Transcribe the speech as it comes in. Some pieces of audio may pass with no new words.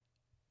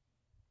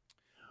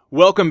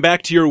Welcome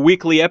back to your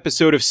weekly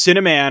episode of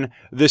Cineman,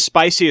 the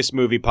spiciest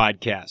movie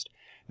podcast.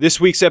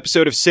 This week's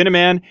episode of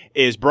Cineman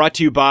is brought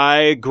to you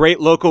by great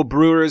local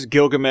brewers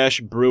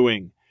Gilgamesh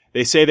Brewing.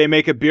 They say they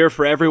make a beer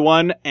for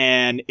everyone,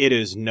 and it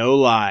is no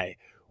lie.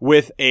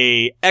 With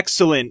a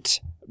excellent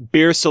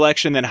beer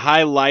selection that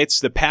highlights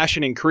the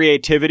passion and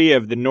creativity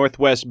of the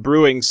Northwest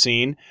brewing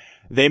scene,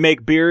 they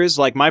make beers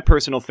like my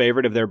personal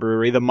favorite of their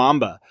brewery, the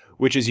Mamba,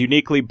 which is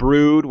uniquely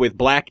brewed with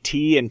black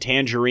tea and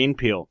tangerine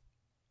peel.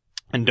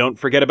 And don't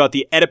forget about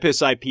the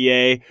Oedipus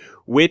IPA,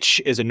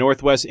 which is a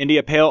Northwest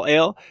India Pale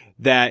Ale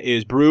that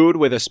is brewed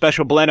with a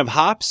special blend of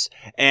hops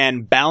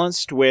and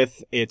balanced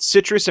with its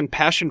citrus and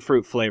passion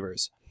fruit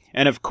flavors.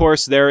 And of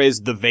course, there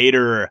is the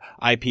Vader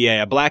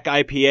IPA, a black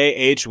IPA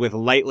aged with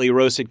lightly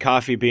roasted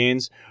coffee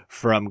beans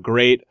from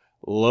great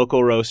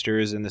local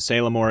roasters in the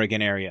Salem,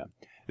 Oregon area.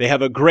 They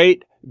have a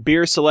great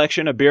beer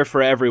selection, a beer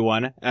for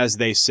everyone, as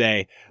they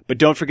say. But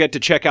don't forget to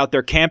check out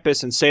their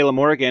campus in Salem,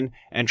 Oregon,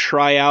 and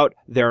try out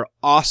their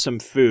awesome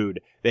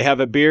food. They have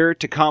a beer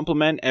to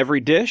complement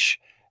every dish.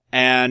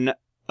 And,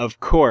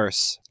 of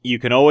course, you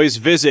can always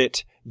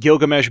visit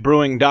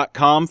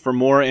GilgameshBrewing.com for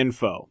more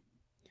info.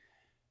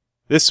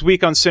 This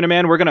week on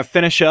Cineman, we're going to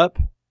finish up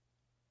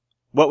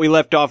what we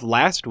left off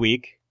last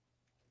week.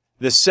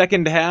 The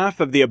second half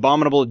of The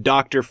Abominable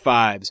Dr.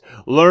 Phibes.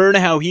 Learn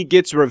how he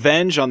gets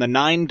revenge on the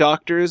 9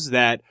 doctors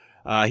that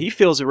he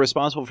feels are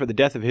responsible for the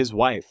death of his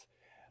wife.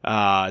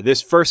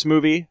 This first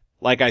movie,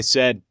 like I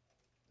said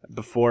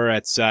before,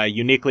 it's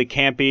uniquely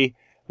campy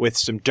with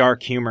some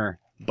dark humor.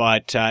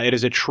 But it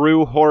is a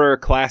true horror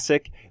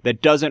classic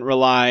that doesn't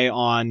rely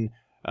on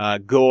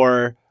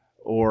gore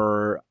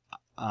or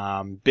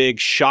big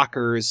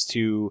shockers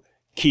to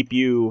keep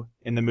you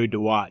in the mood to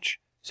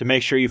watch. So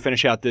make sure you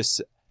finish out this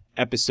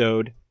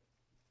episode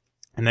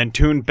and then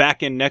tune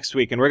back in next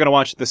week, and we're going to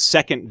watch the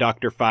second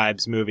Dr.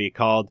 Phibes movie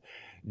called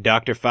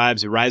Dr.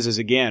 Phibes Rises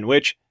Again,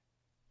 which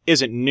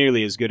isn't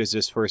nearly as good as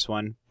this first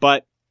one,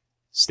 but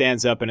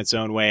stands up in its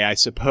own way, I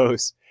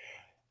suppose.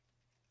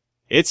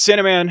 It's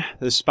Cineman,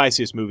 the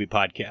spiciest movie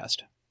podcast.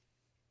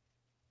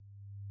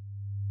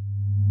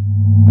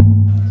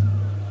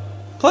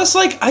 Plus,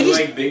 I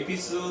like big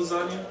pieces of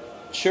lasagna?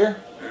 Sure.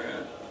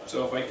 Alright.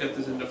 So if I cut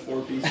this into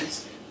 4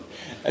 pieces...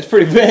 That's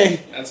pretty big.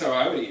 That's how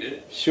I would eat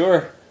it.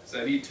 Sure.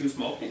 So I'd eat 2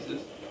 small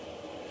pieces.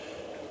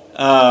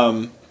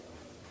 I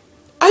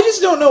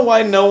just don't know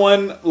why no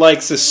one,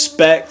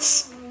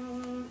 suspects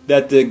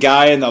that the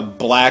guy in the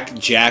black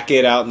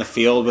jacket out in the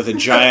field with a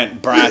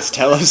giant brass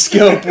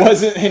telescope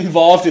wasn't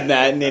involved in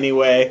that in any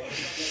way.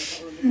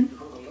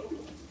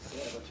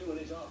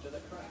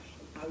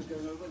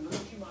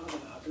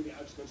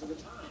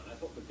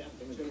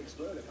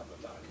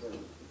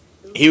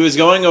 He was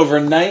going over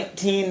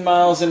 19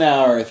 miles an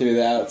hour through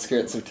the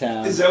outskirts of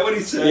town. Is that what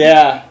he said?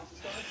 Yeah.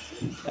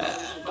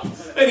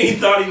 And he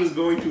thought he was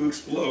going to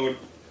explode.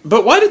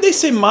 But why did they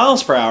say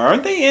miles per hour?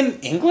 Aren't they in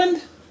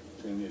England?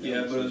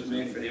 Yeah, but it was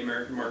made for the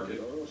American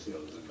market.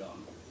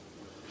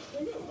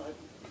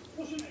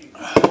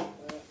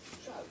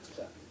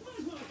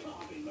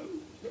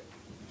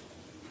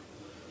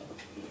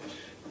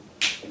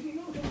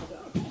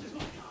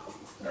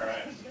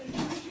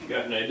 Alright.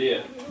 Got an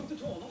idea.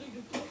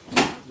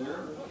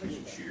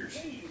 Cheers.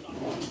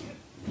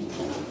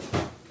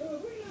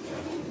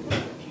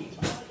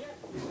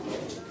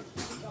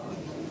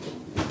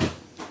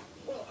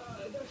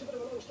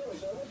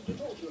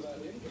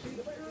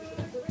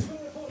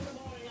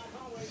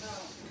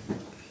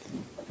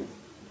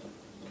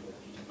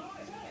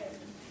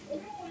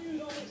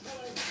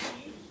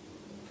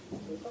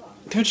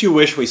 Don't you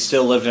wish we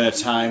still lived in a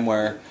time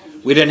where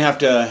we didn't have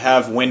to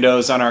have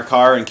windows on our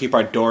car and keep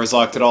our doors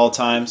locked at all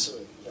times?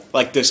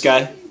 Like this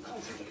guy?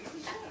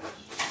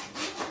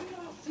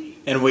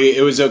 And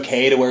it was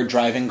okay to wear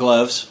driving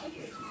gloves?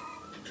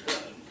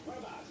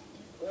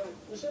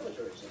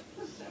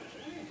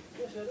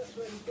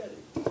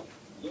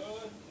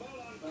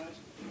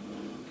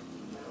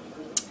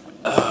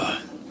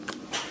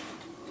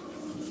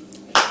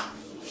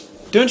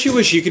 Don't you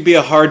wish you could be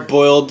a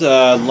hard-boiled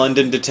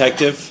London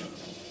detective?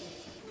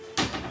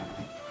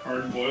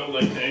 Hard-boiled,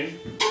 like Dane?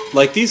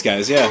 Like these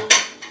guys, yeah.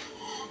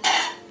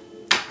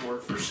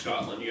 Work for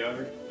Scotland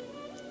Yard.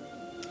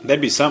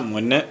 That'd be something,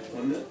 wouldn't it?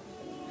 Wouldn't it?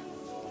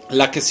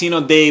 La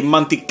Casino de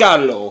Monte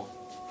Carlo.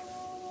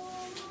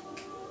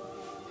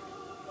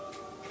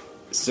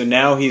 So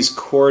now he's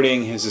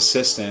courting his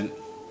assistant.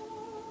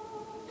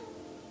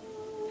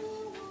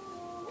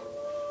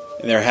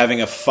 And they're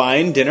having a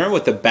fine dinner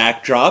with the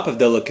backdrop of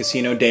the La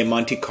Casino de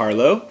Monte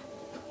Carlo.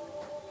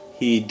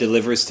 He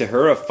delivers to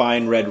her a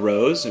fine red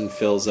rose and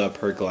fills up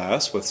her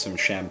glass with some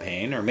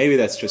champagne, or maybe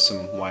that's just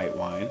some white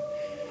wine.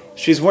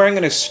 She's wearing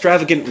an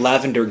extravagant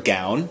lavender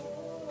gown.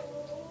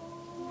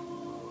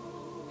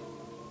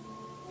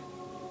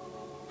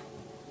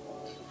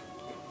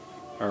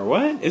 Or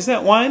what? Is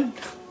that wine?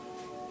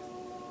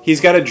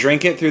 He's got to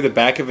drink it through the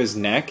back of his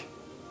neck?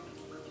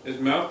 His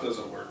mouth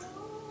doesn't work.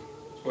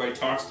 That's why he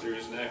talks through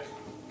his neck.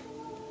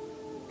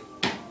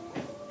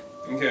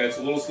 Okay, it's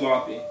a little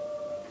sloppy.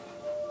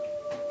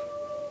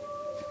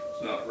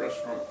 It's not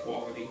restaurant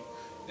quality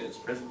in its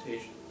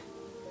presentation.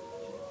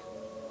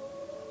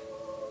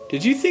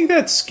 Did you think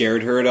that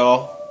scared her at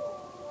all?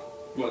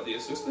 What, the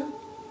assistant?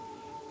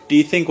 Do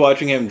you think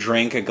watching him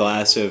drink a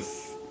glass of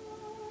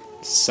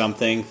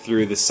something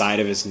through the side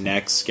of his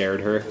neck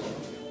scared her?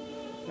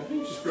 I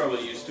think she's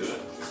probably used to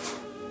it.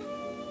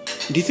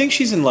 Do you think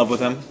she's in love with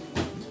him?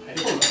 I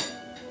don't know.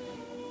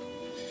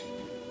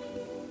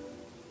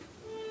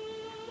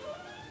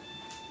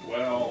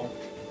 Well...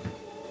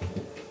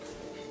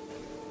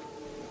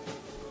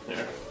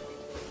 There.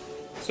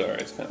 Sorry,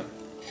 it's kind of...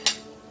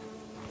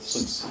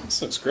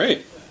 This looks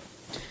great.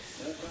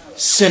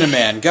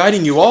 Cinnamon,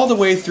 guiding you all the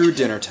way through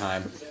dinner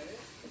time.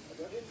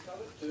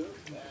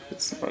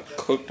 It's not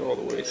cooked all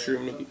the way through.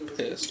 I'm going to be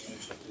pissed.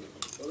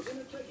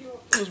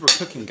 Those were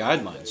cooking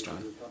guidelines,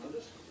 John.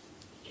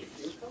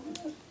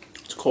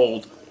 It's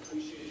cold.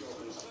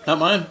 Not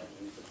mine.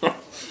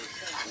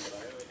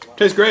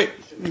 Tastes great.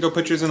 You can go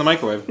put yours in the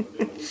microwave.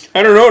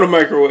 I don't know what a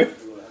microwave.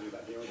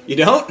 You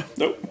don't?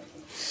 Nope.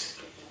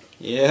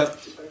 Yep.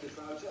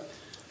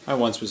 I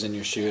once was in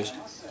your shoes.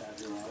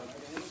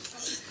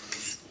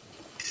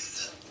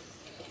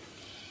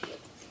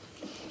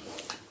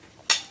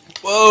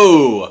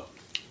 Whoa!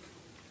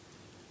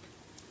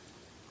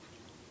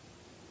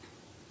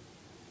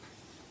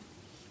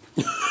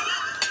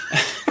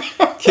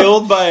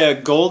 Killed by a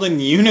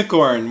golden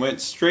unicorn, went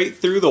straight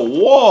through the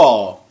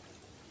wall.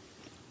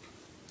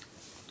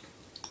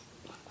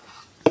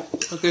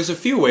 Look, there's a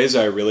few ways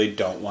I really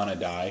don't want to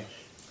die.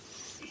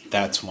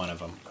 That's one of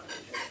them.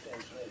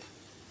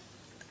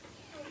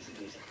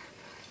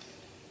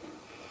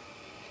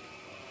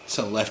 It's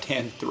a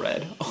left-hand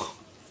thread. Oh.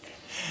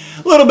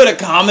 A little bit of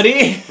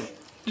comedy.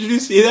 Did you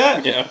see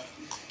that? Yeah.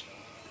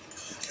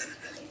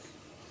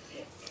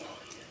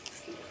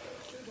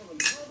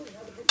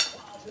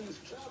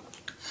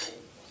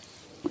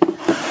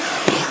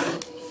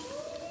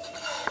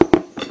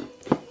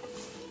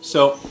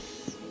 So,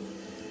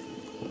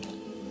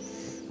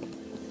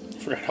 I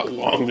forgot how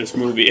long this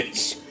movie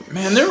is.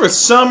 man, there was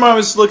some I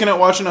was looking at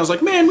watching. I was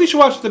like, man, we should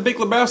watch The Big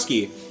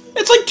Lebowski.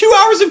 It's like 2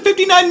 hours and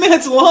 59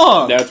 minutes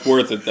long. That's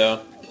worth it,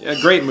 though. A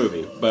great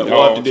movie, but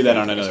we'll have to do that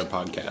on another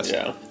podcast.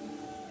 Yeah.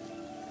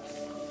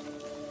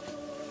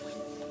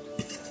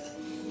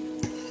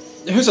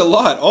 There's a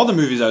lot. All the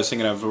movies I was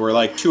thinking of were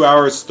like 2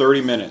 hours,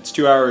 30 minutes,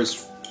 2 hours,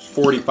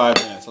 45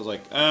 minutes. I was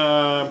like,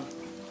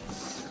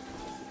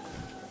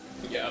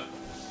 Yeah.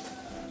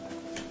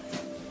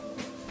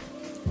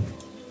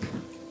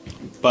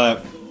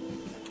 But,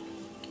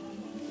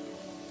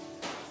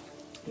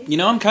 you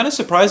know, I'm kind of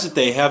surprised that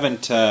they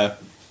haven't,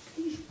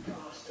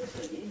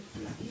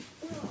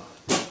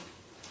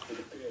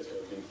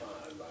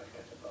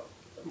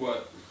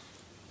 What?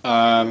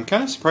 I'm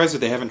kind of surprised that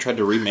they haven't tried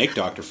to remake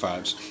Dr.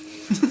 Phibes.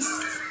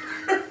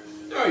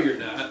 No, you're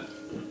not.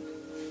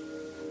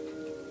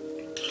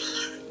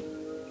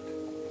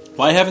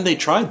 Why haven't they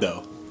tried,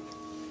 though?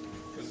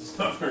 Because it's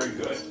not very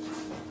good.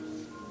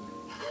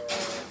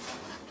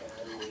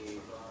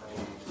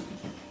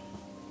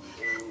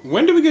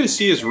 When do we get to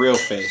see his real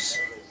face?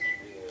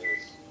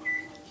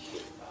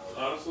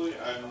 Honestly,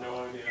 I have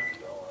no idea.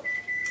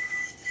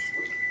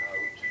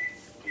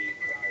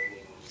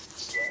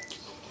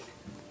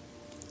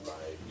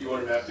 You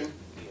want him acting?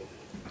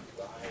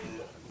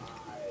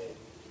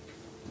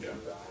 Yeah.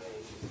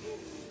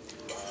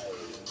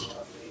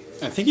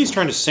 I think he's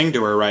trying to sing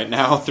to her right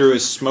now through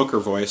his smoker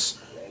voice.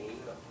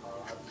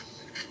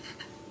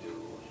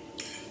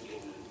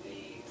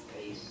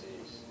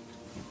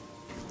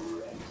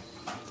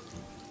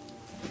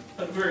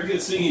 A very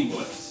good singing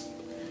voice.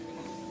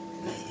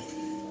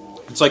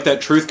 It's like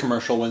that Truth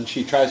commercial when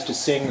she tries to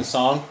sing the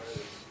song.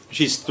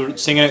 She's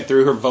singing it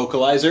through her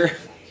vocalizer.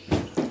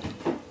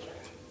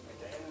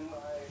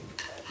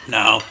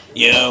 No,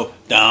 you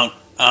don't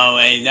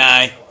always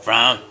die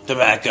from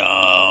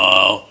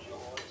tobacco.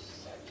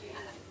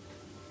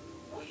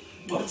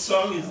 What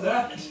song is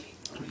that?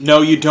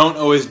 No, you don't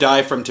always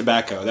die from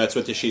tobacco. That's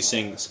what she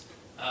sings.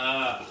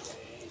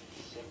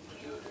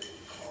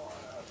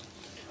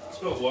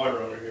 Spilled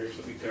water over here,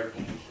 so be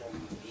careful.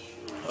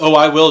 Oh,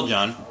 I will,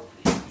 John.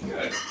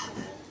 Good.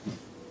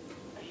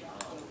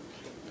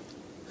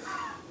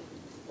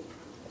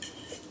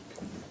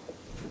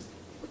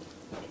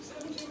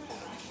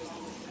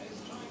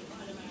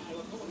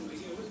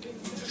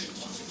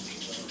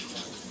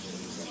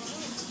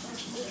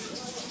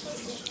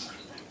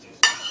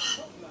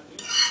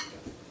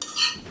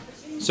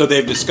 So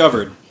they've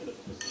discovered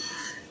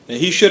that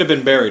he should have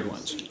been buried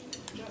once.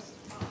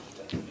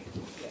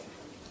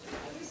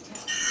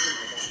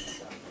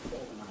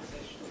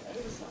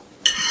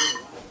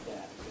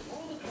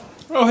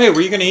 Oh, hey,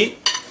 were you going to eat?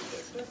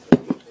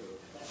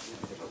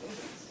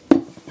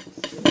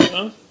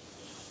 Well,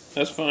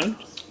 that's fine.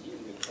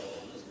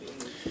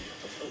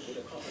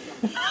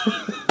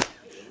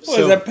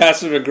 Was that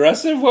passive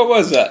aggressive? What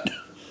was that?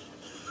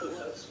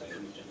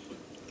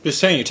 Just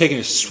saying, you're taking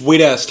a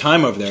sweet-ass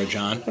time over there,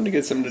 John. I'm gonna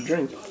get something to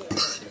drink.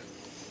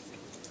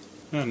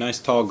 Oh, a nice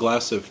tall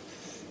glass of...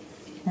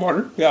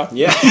 Water? Yeah.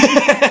 Yeah.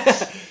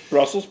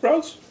 Brussels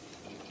sprouts?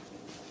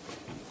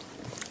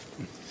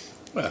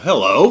 Well,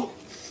 hello.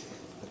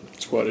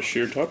 It's quite a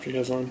sheer top she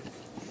has on.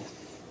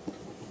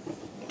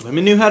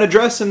 Women knew how to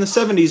dress in the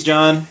 70s,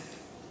 John.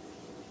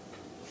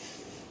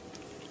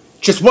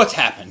 Just what's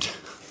happened?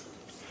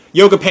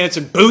 Yoga pants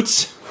and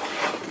boots?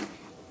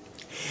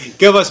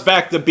 Give us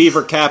back the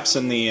beaver caps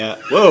and the,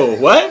 Whoa,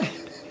 what?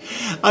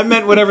 I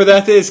meant whatever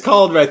that is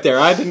called right there.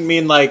 I didn't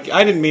mean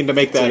to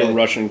make that Like a a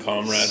Russian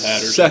comrade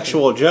hat or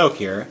sexual joke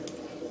here. something.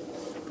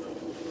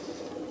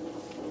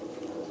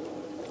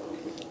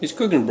 He's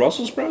cooking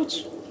Brussels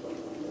sprouts?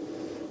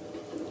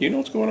 You know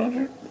what's going on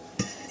here?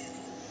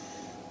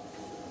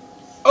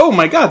 Oh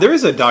my god, there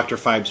is a Dr.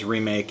 Phibes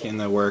remake in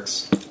the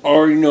works.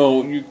 Oh,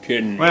 no, you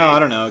kidding me. Well, I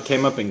don't know. It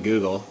came up in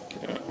Google.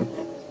 Yeah.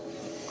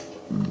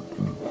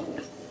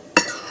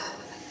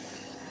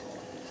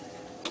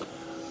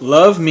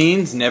 Love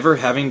means never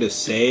having to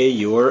say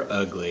you're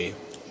ugly.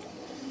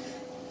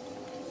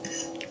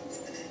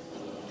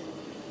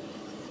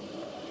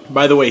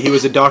 By the way, he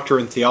was a doctor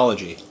in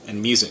theology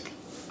and music.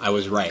 I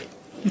was right.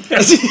 Good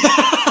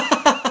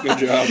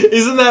job.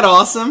 Isn't that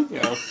awesome?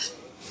 Yeah.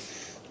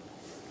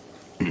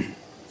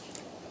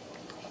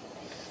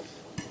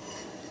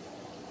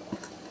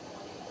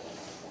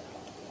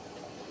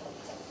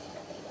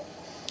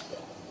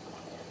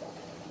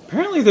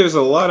 Apparently there's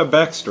a lot of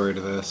backstory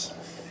to this.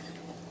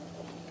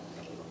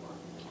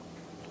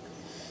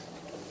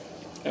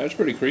 That's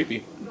pretty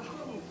creepy. The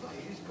whole place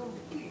is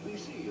completely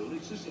sealed.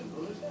 It's as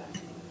simple as that.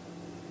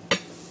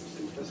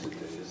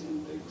 Simplicity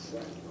isn't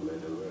exactly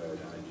the word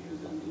I'd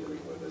use in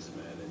dealing with this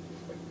man,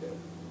 Inspector.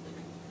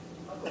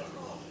 I've got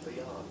half the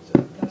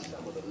answer, plus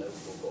some of the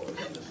local boys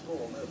and a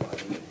small mobile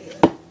unit here.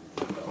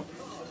 I've got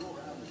cars all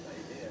around the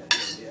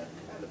state here,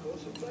 and of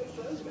course a place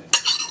Rosemary.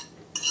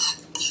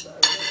 So,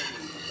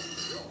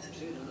 drops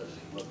in and a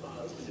seam of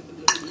miles into the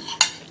blue.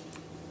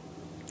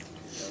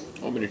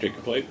 Want me to take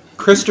a plate?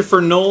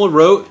 Christopher Noel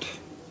wrote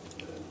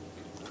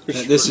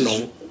that this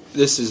Christopher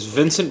is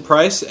Vincent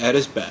Price at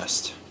his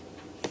best.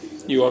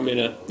 Nolan. You want me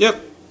to?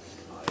 Yep.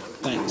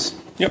 Thanks.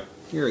 Yep.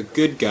 You're a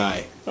good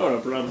guy. Oh, no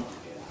problem.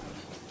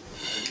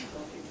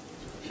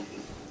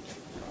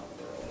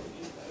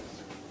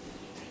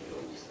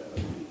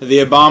 The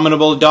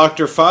Abominable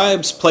Dr.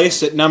 Phibes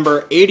placed at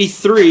number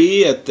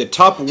 83 at the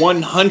top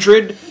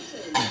 100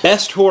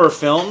 best horror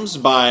films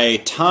by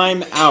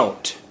Time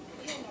Out.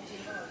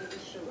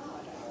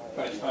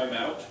 By time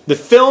out. The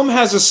film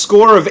has a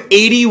score of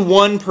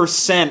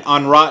 81%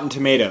 on Rotten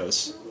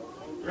Tomatoes.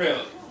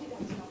 Really?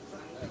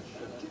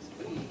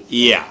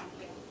 Yeah.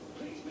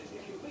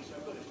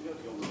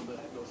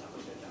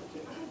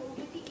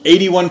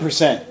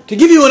 81%. To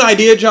give you an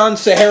idea, John,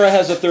 Sahara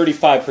has a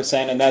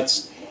 35%, and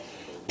that's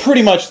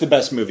pretty much the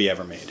best movie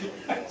ever made.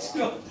 I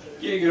still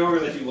can't get over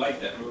that you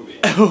like that movie.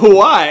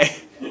 Why?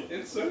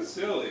 It's so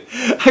silly.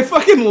 I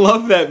fucking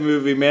love that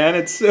movie, man.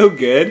 It's so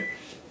good.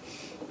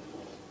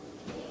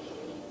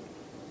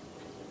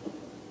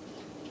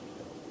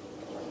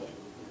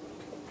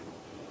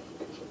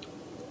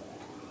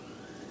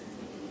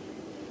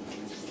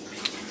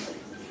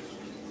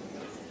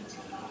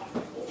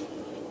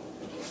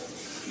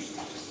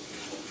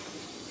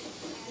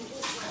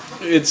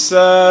 It's,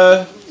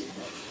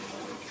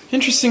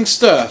 interesting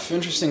stuff.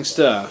 Interesting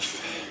stuff.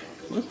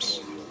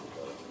 Whoops.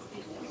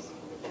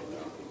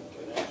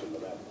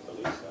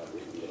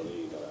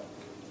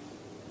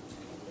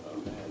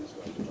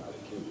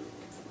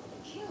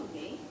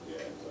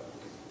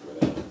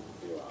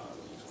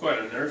 It's quite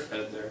a nurse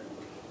head there.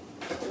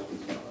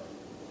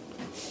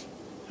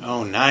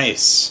 Oh,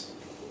 nice.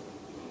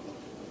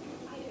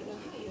 I don't know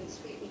how you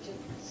expect me to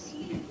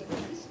sleep with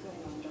this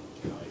going on, Doctor.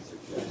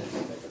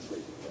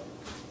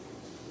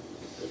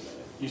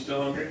 You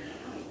still hungry?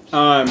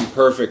 I'm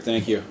perfect,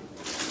 thank you.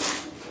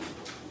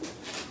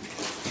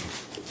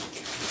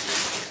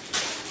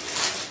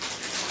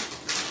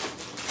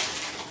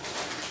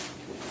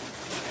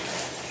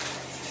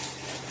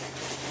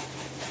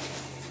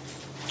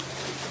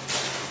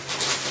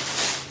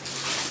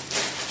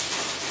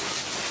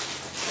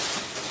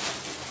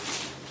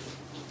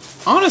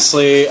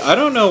 Honestly, I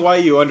don't know why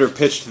you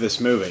underpitched this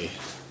movie.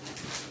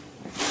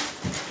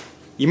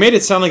 You made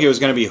it sound like it was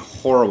going to be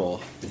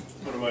horrible.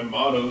 One of my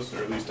mottos,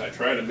 or at least I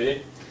try to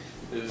be,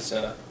 is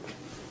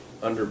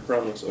under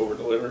promise, over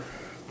deliver.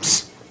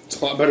 It's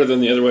a lot better than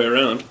the other way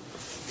around.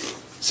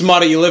 It's a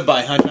motto you live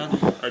by, huh,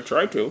 John? I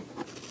try to.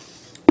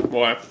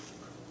 Why?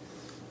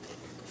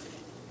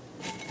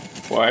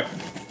 Why?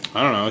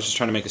 I don't know, I was just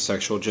trying to make a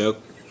sexual joke.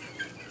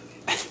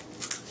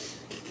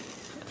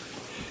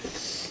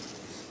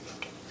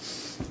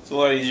 It's a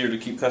lot easier to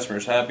keep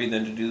customers happy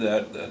than to do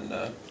that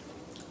than.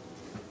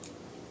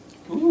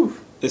 Ooh.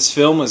 This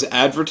film was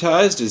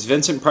advertised as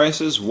Vincent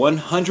Price's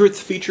 100th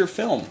feature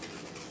film.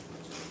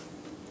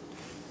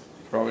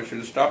 Probably should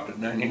have stopped at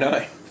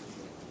 99.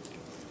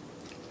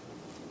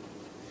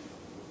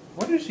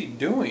 What is he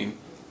doing?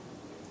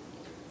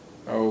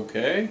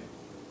 Okay.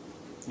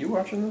 You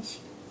watching this?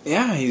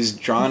 Yeah, he's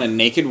drawn a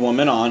naked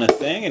woman on a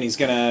thing, and he's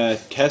gonna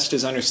test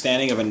his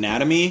understanding of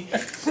anatomy.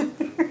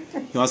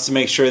 He wants to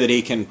make sure that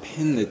he can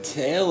pin the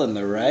tail in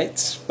the right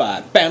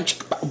spot. Bam,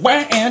 chicka,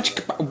 wah,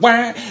 chicka,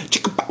 wah,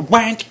 chicka,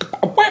 wah,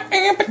 chicka, wah,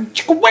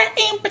 chicka, wah,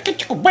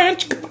 chicka, wah,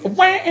 chicka,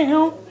 wah.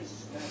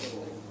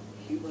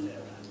 Human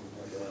error.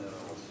 Going on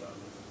also.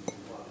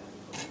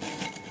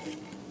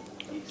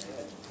 He's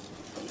had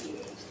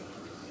years to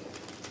hide.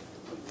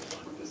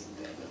 This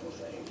damnable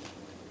thing.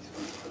 He's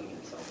been putting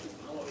himself to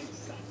follow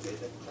exactly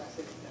the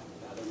classic step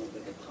pattern of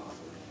the guitar.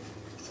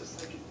 It's a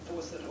psychic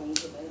force that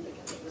holds the band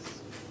together. This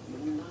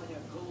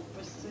maniacal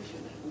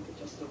precision. And we could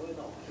just throw it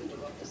off,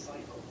 interrupt the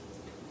cycle.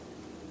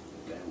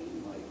 Then he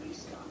might be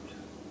stopped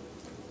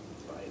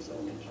by his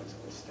own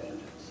inflexible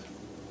standards.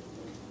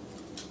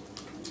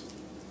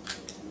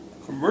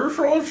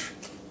 Commercials?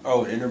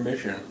 Oh,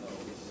 intermission.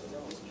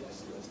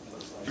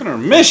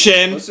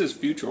 Intermission? What's this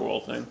Future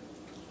World thing?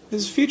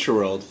 This is Future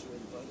World.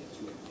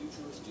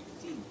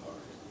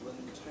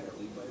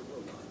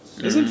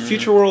 Isn't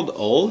Future World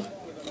old?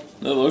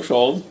 It looks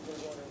old.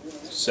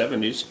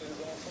 70s.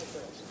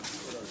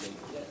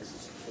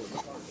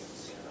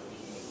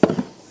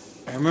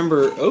 I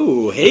remember,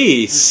 oh,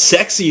 hey,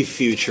 sexy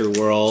Future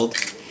World.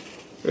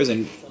 There was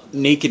a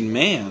naked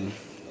man.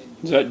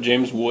 Is that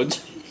James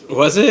Woods?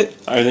 Was it?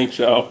 I think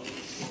so.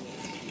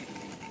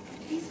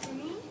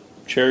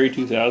 Cherry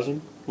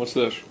 2000? What's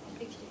this?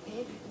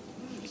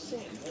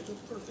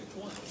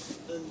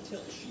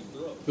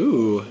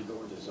 Ooh.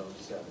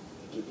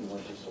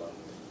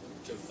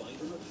 To find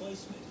a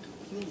replacement,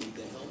 he'll need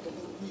the help of a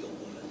real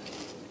woman.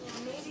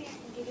 Maybe I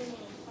can get in there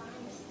and find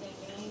a mistake,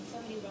 and I need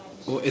somebody to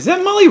Oh, is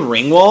that Molly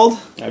Ringwald?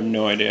 I have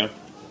no idea.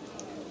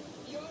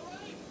 You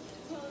alright?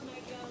 Tell him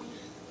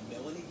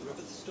Melanie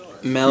Griffith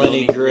stars.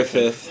 Melanie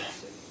Griffith.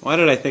 Why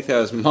did I think that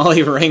was Molly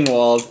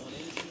Ringwald?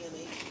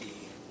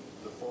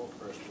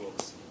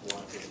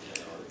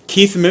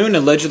 Keith Moon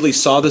allegedly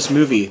saw this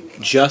movie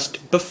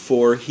just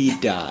before he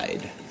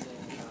died.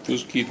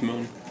 Who's Keith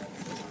Moon?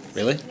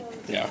 Really?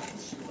 Yeah.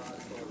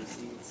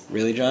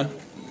 Really, John?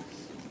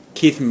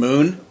 Keith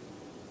Moon?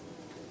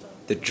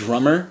 The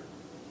drummer?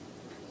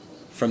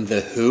 From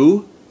The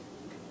Who?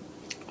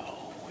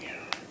 Oh, yeah.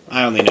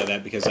 I only know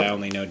that because I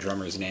only know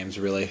drummers' names,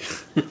 really.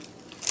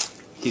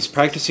 He's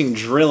practicing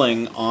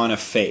drilling on a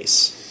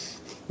face.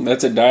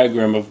 That's a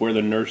diagram of where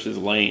the nurse is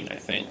laying, I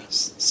think.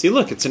 See,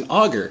 look, it's an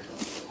auger.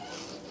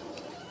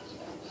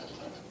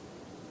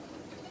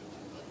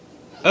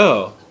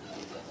 Oh.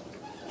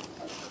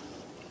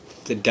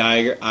 The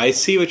diagram. I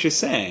see what you're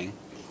saying.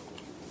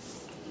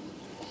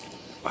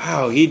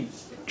 Wow, he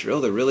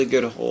drilled a really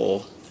good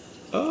hole.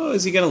 Oh,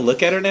 is he going to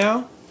look at her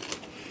now?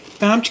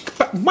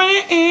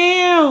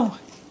 Wow!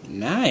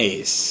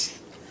 Nice.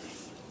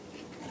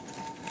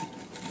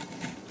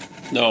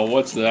 No,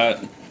 what's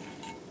that?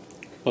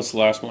 What's the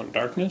last one?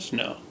 Darkness?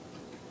 No.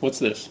 What's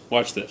this?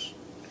 Watch this.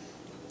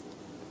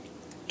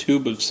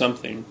 Tube of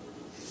something.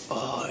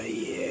 Oh,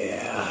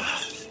 yeah.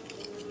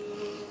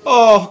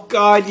 Oh,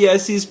 God,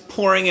 yes, he's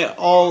pouring it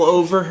all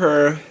over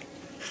her.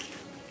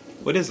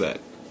 What is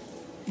that?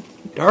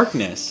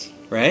 Darkness,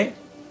 right?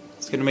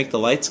 It's going to make the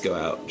lights go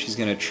out. She's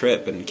going to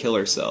trip and kill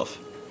herself.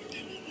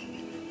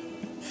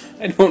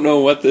 I don't know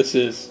what this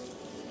is.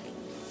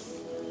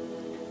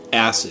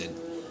 Acid.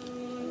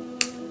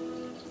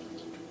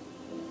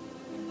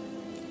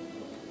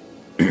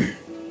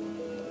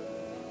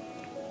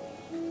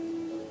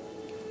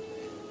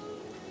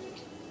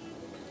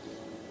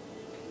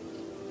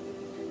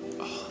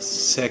 Oh,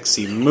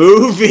 sexy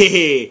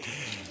movie!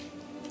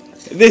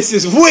 This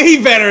is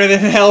way better than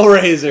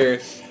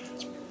Hellraiser.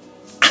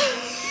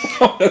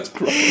 Oh, that's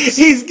gross.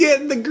 He's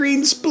getting the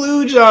green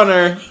splooge on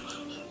her.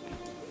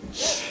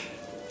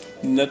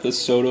 Isn't that the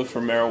soda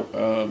from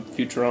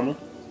Futurama?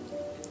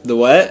 The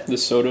what? The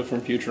soda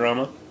from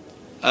Futurama?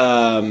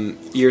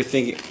 You're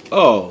thinking,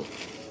 oh,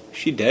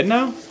 she dead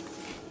now?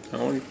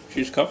 Oh,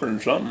 she's covered in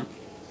something.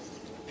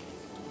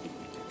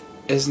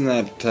 Isn't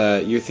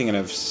that, you're thinking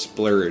of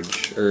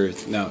Splurge, or,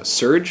 no,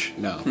 Surge?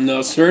 No.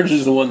 No, Surge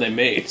is the one they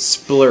made.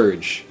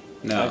 Splurge.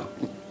 No.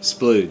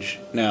 Splooge.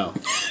 No.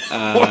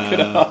 Look it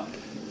up.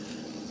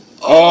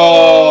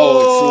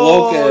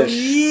 Oh, it's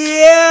Lokish.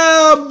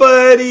 Yeah,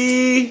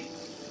 buddy.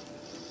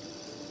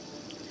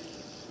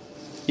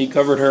 He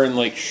covered her in,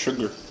 like,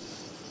 sugar.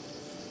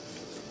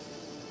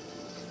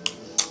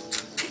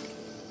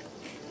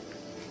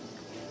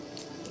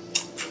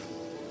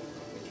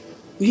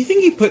 Do you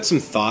think he put some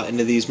thought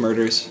into these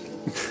murders?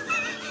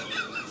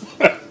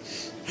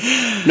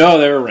 No,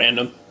 they were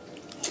random.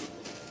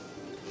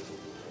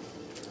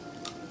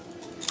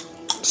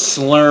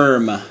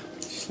 Slurm.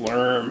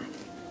 Slurm.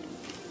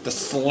 The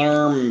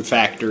Slurm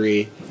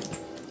Factory.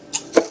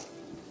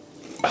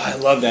 Oh, I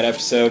love that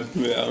episode.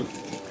 Yeah.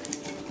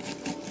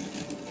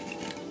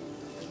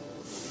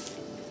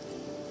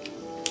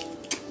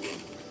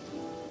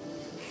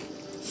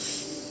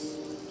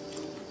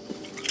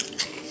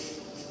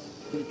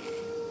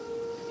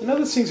 You know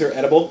those things are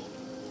edible?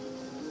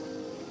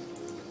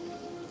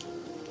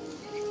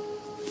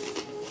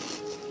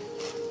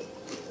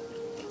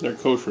 They're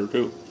kosher,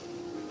 too.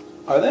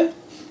 Are they?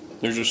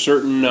 There's a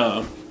certain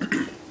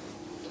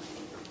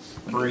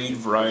breed,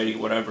 variety,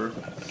 whatever,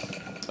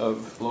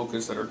 of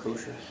locusts that are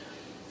kosher.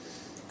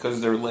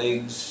 Because their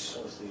legs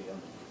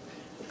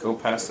go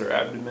past their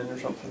abdomen or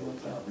something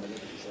like that.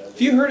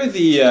 Have you heard of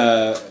the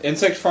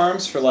insect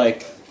farms for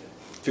like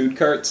food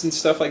carts and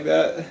stuff like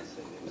that?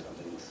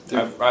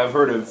 I've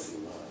heard of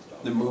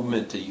the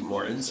movement to eat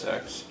more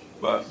insects,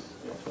 but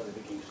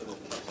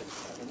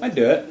I'd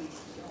do it.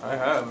 I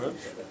have.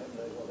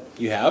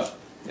 You have?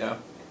 Yeah.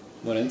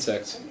 What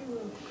insects?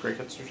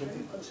 Crickets or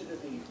something.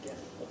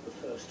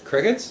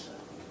 Crickets?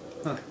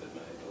 Huh.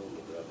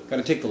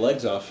 Gotta take the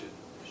legs off.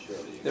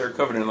 They're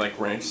covered in like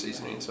ranch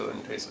seasoning, so it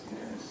tastes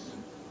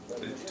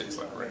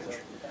like ranch.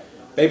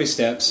 Baby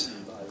steps.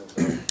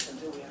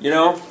 You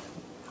know,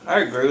 I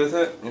agree with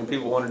it. And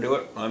people want to do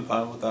it. I'm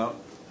fine with that.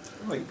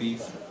 I like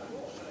beef.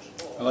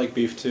 I like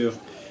beef too.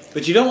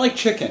 But you don't like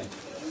chicken.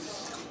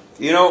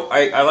 You know,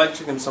 I like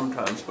chicken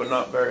sometimes, but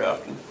not very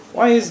often.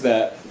 Why is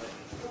that?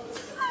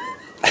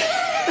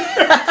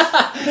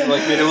 Would you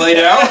like me to lay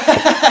it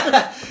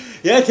out?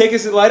 Yeah,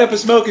 light up a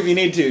smoke if you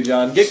need to,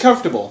 John. Get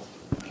comfortable.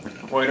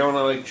 Why don't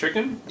I like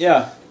chicken?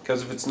 Yeah.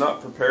 Because if it's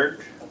not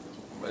prepared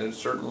in a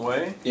certain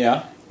way,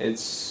 Yeah.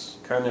 it's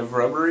kind of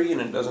rubbery and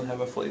it doesn't have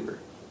a flavor.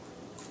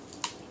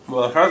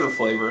 Well, it has a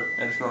flavor,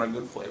 and it's not a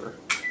good flavor.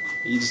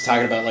 Are you just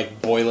talking about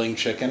like boiling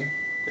chicken?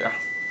 Yeah.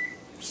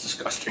 It's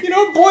disgusting. You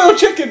don't boil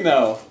chicken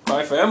though.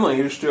 My family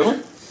used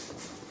to.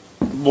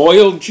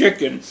 Boiled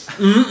chicken.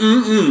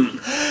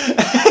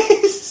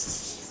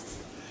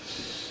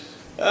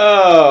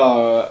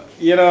 Oh,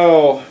 you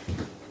know.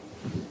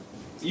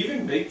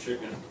 Even baked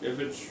chicken, if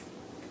it's...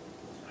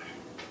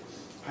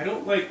 I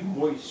don't like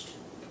moist.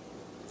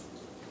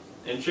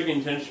 And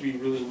chicken tends to be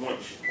really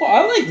moist. Well,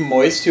 I like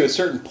moist to a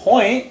certain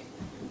point.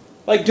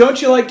 Like,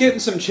 don't you like getting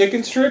some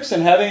chicken strips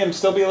and having them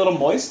still be a little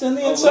moist in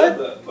the inside? A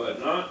little bit, but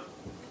not...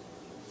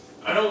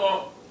 I don't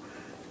want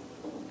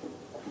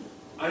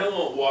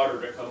water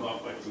to come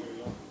off my food.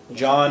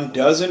 John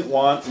doesn't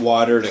want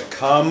water to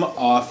come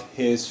off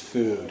his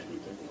food.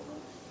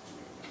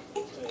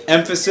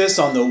 Emphasis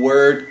on the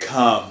word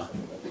come.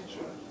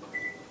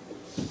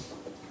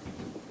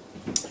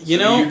 You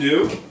know... You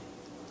do?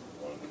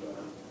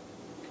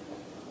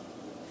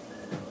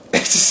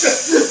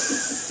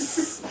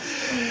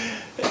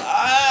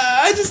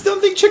 I just don't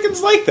think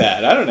chicken's like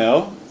that. I don't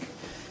know.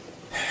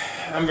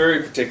 I'm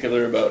very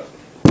particular about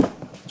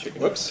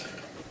chicken. Whoops.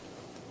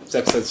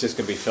 Except that's just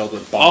going to be filled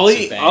with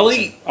bonks and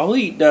bangs. I'll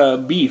eat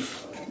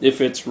beef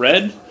if it's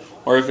red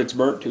or if it's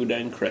burnt too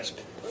dang crisp.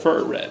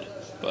 Prefer red,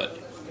 but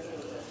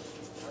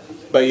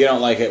But you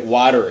don't like it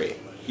watery.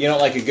 You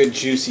don't like a good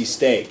juicy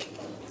steak.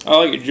 I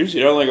like it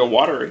juicy. I don't like it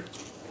watery.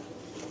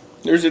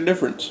 There's a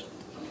difference.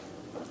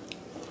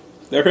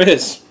 There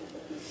is.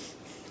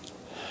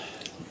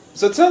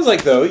 So it sounds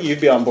like, though,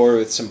 you'd be on board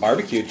with some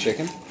barbecued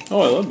chicken.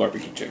 Oh, I love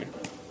barbecue chicken.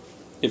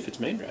 If it's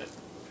made right.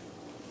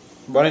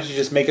 Why don't you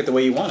just make it the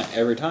way you want it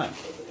every time?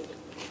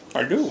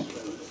 I do.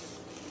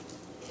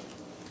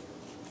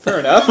 Fair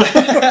enough.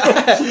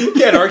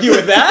 Can't argue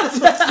with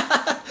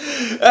that.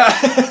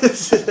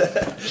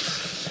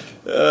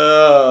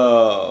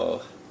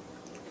 Oh.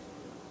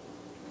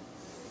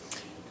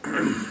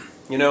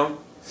 You know,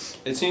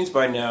 it seems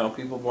by now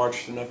people have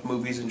watched enough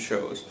movies and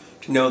shows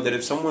to know that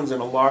if someone's in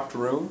a locked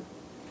room,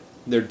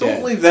 They're don't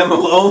dead. leave them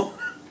alone.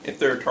 If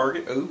they're a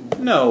target, ooh.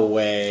 No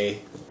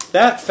way.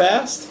 That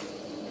fast?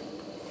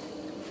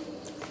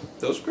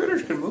 Those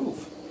critters can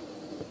move.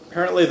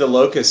 Apparently the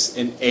locust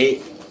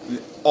ate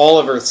all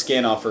of her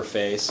skin off her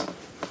face.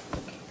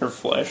 Her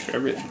flesh,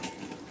 everything.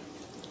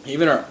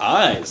 Even her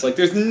eyes. Like,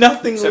 there's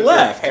nothing Except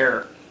left. her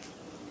hair.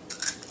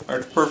 Or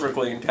it's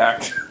perfectly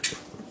intact.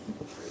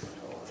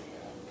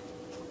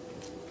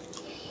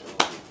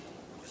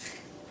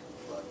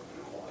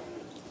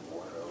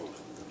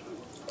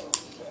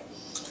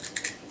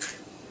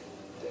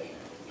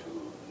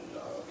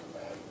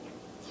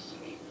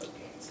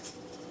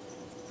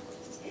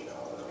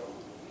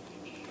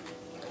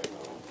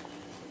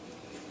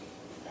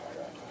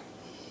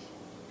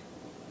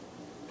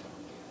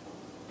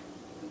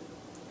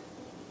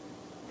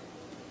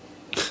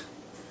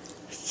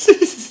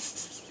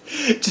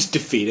 Just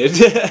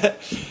defeated.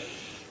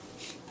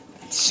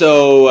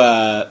 So,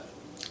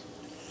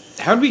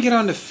 how did we get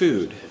onto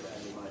food?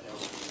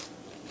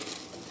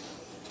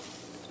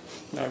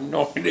 I have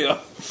no idea.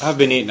 I've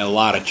been eating a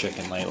lot of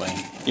chicken lately.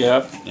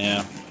 Yeah.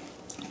 Yeah.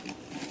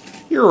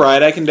 You're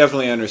right, I can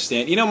definitely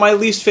understand. You know, my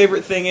least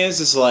favorite thing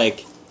is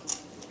like,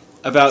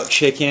 about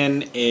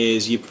chicken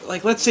is, you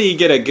like, let's say you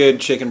get a good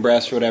chicken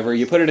breast or whatever,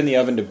 you put it in the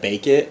oven to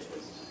bake it,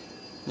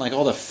 like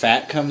all the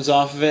fat comes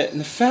off of it, and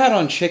the fat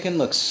on chicken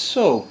looks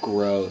so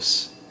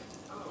gross.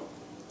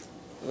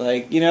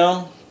 Like, you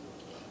know,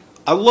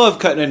 I love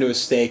cutting into a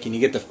steak and you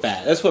get the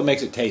fat. That's what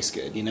makes it taste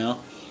good, you know?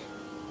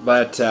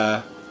 But,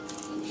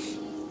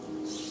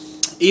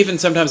 even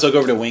sometimes I'll go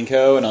over to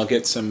Winco and I'll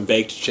get some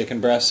baked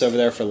chicken breasts over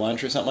there for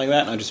lunch or something like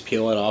that, and I'll just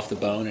peel it off the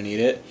bone and eat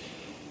it.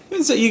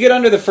 And so you get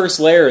under the first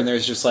layer and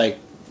there's just like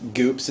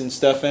goops and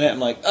stuff in it. I'm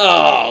like,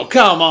 oh,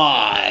 come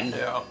on!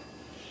 Yeah.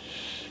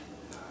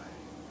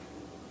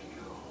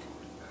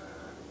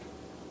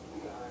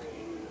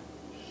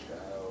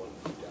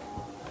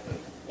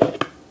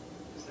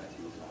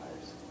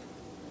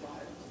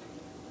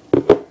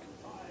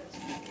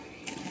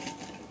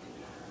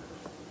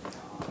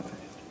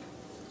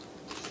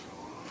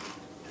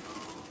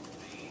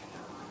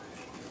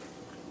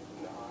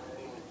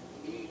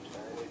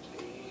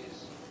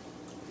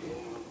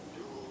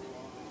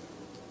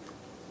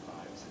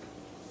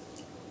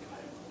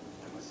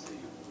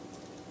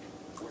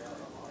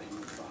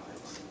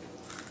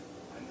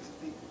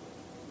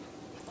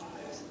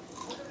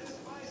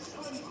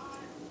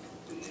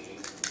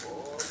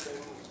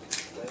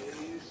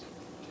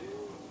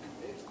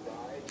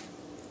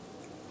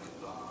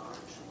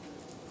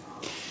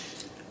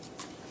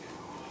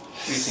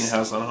 Seen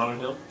House on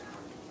Haunted Hill?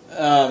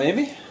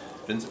 Maybe?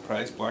 Vincent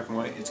Price, black and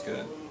white. It's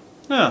good.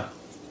 No.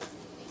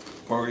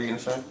 What were you going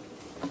to say?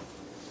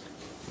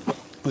 I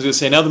was going to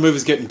say, now the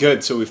movie's getting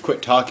good, so we've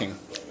quit talking.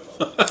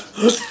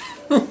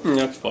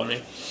 That's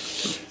funny.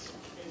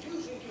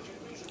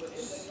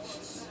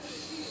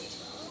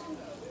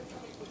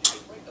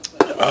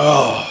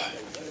 Oh.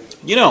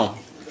 You know,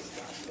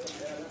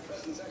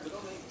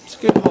 it's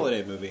a good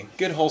holiday movie.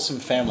 Good, wholesome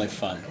family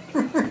fun.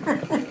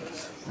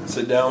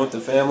 Sit down with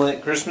the family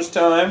at Christmas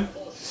time.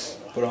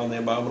 Put on the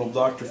Abominable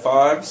Dr.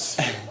 Fives.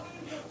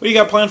 What do you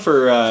got planned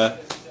for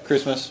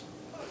Christmas?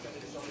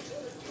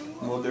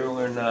 Well, they're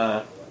in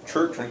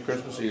church on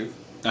Christmas Eve.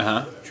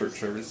 Uh-huh. Church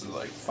service is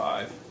like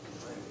 5.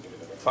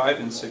 5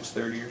 and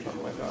 6:30 or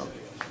something like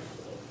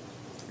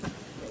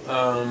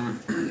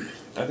that.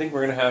 I think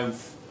we're going to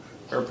have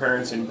our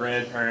parents and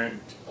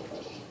grandparent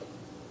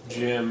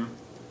Jim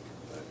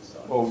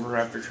over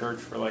after church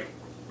for like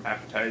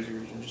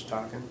appetizers and just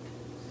talking.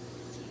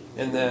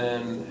 And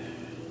then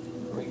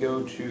we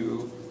go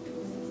to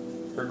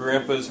her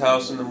grandpa's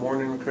house in the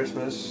morning on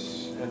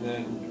Christmas, and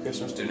then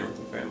Christmas dinner with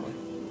the family.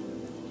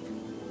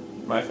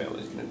 My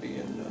family's going to be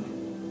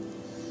in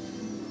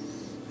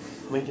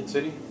Lincoln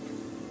City.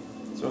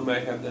 So we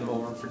might have them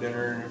over for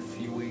dinner in a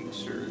few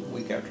weeks or a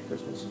week after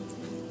Christmas.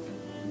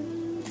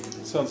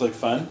 Sounds like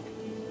fun.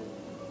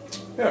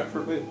 Yeah,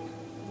 for a bit.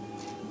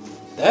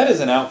 That is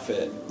an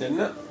outfit. Isn't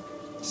it?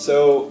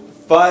 So,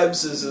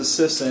 Vibes'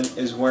 assistant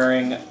is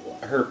wearing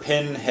her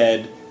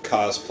Pinhead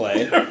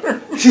cosplay.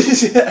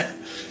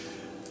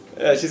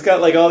 Yeah, she's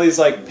got like all these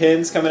like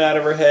pins coming out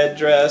of her head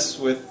dress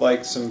with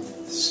like some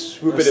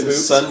swoopity That's the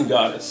boots. sun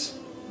goddess.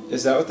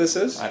 Is that what this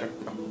is? I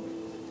don't know.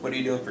 What are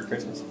you doing for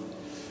Christmas?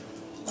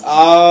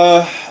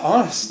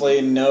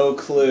 Honestly, no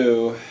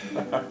clue.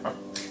 Nothing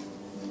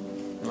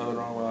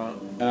wrong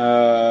with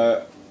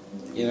that.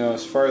 You know,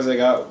 as far as I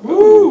got,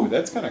 ooh,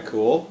 that's kind of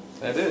cool.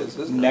 That is,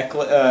 isn't it?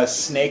 Necklace,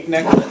 snake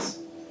necklace,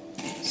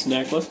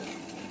 Snackless?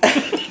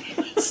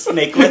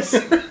 snakeless.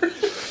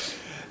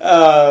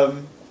 I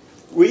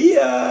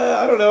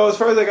don't know. As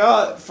far as I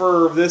got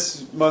for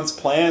this month's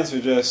plans,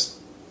 we're just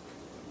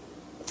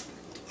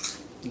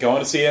going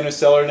to see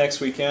Interstellar next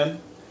weekend.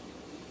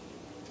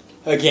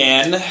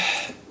 Again.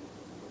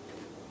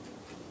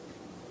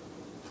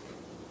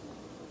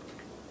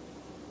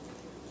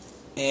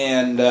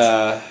 And,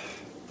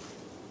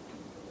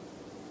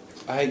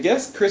 I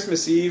guess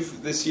Christmas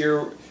Eve this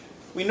year,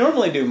 we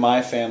normally do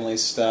my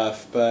family's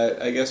stuff,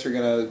 but I guess we're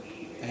going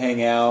to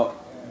hang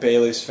out,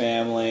 Bailey's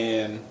family,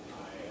 and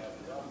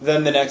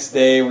then the next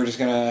day we're just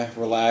going to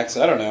relax.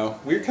 I don't know.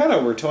 We're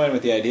toying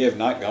with the idea of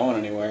not going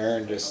anywhere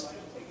and just...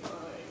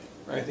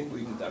 I think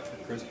we did that for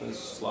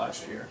Christmas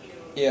last year.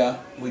 Yeah.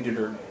 We did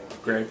our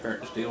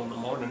grandparents' deal in the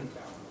morning.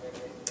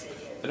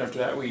 Then after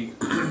that we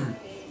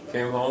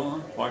came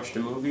home, watched a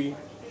movie,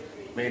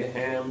 made a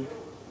ham,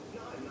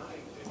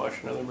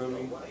 watched another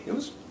movie. It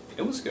was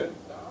good.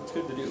 It's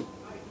good to do.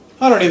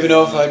 I don't even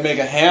know if I'd make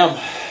a ham.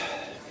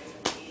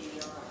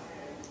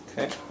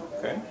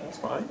 Okay, that's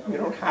fine. You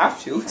don't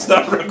have to. It's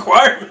not a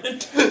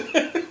requirement.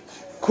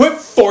 Quit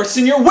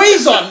forcing your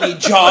ways on me,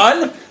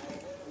 John!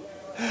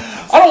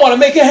 I don't want to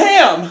make a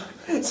ham!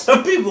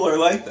 Some people are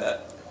like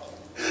that.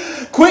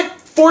 Quit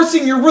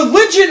forcing your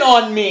religion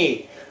on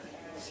me!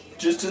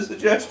 Just a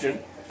suggestion.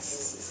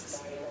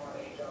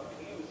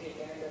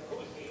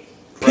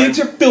 Pigs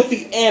are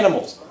filthy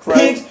animals.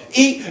 Right. Pigs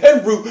eat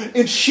and root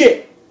and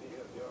shit.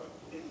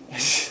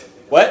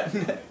 What?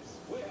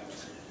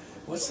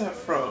 What's that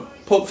from?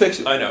 Pulp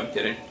Fiction. I know, I'm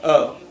kidding.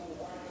 Oh.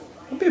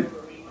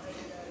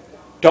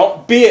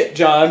 Don't be it,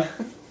 John.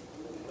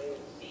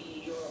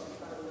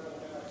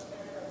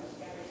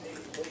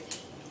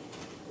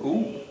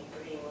 Ooh.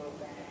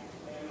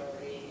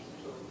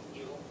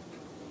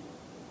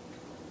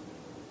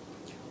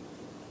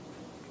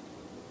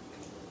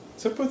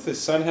 What's up with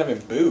his son having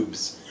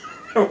boobs?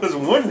 I was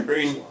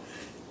wondering.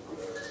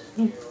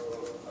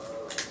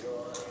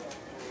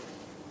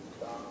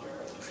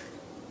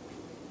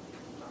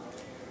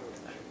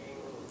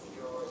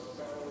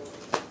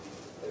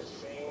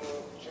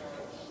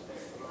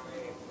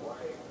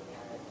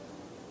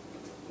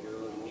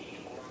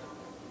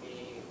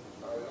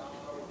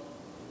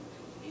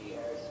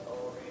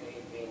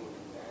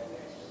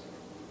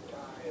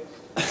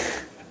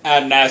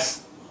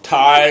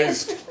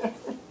 Anesthetized.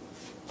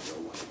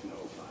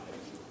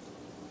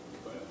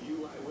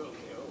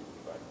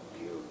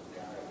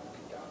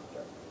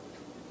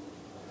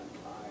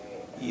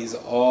 He's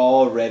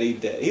already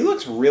dead. He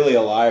looks really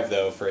alive,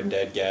 though, for a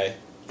dead guy.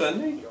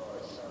 Doesn't he?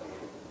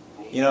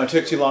 You know, it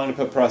took too long to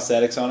put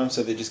prosthetics on him,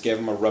 so they just gave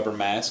him a rubber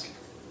mask.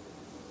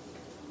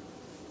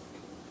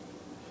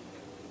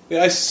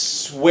 I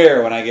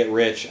swear when I get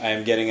rich, I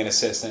am getting an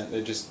assistant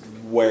that just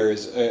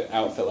wears an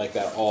outfit like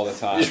that all the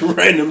time. Just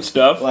random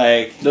stuff.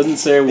 Like, Doesn't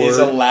say a these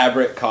word.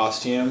 elaborate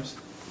costumes.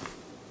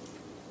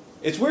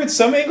 It's weird.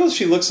 Some angles,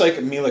 she looks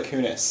like Mila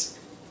Kunis.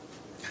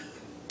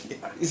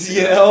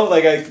 You know?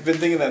 Like, I've been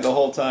thinking that the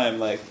whole time.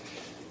 Like,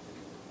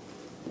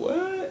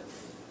 what?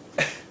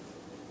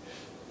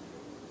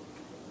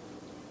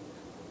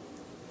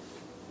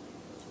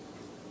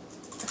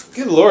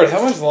 Lord,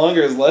 how much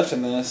longer is left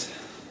in this?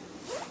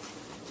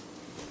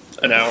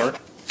 An hour?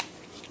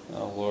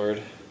 Oh,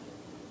 Lord.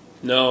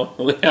 No,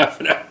 only half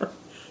an hour.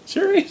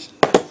 Serious?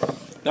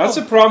 That's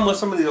the problem with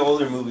some of the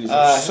older movies.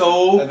 They're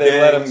so they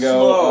let dang them go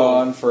slow.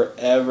 on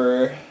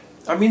forever.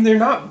 I mean, they're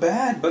not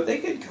bad, but they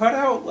could cut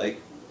out like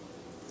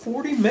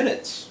 40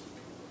 minutes.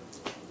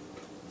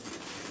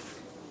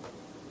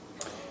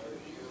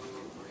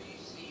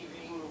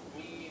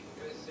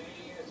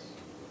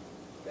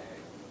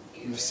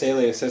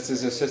 Vesalius, that's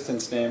his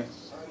assistant's name.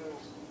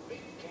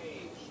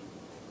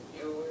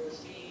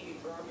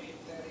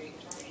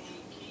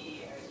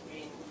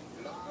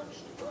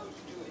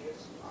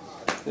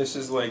 This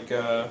is like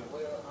that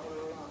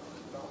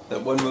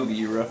one movie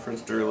you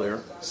referenced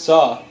earlier.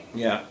 Saw.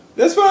 Yeah.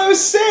 That's what I was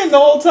saying the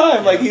whole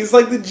time. Like, he's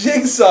like the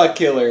Jigsaw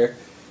killer.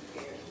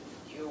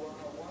 You are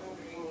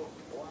wondering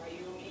why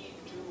you need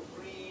to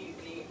free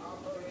the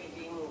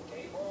operating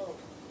table?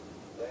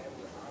 Then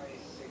I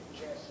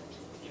suggest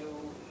you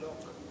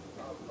look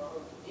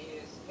above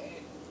his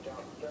head,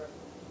 Doctor.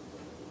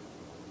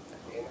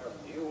 In a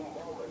few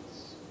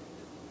moments,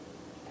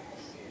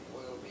 acid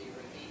will be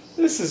released.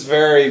 This is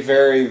very,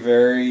 very,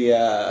 very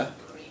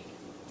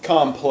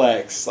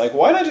complex. Like,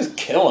 why not just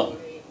kill him?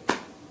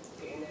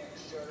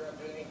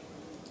 Inexorably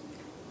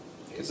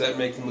Does that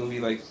make the movie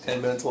like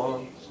 10 minutes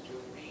long? to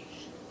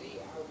reach the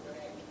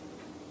outlet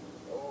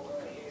over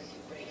his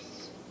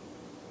face.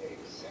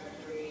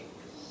 Exactly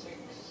 6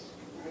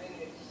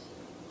 minutes,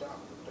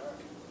 Doctor.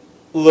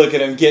 Look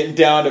at him getting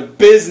down to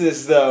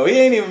business, though. He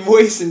ain't even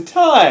wasting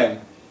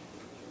time.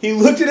 He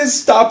looked at his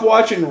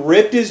stopwatch and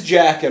ripped his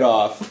jacket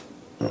off.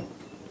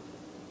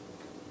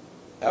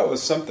 That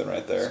was something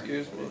right there.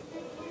 Excuse me.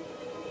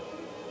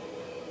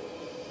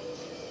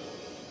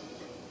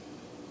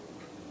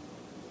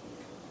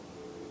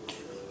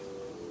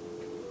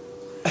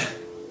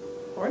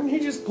 Why didn't he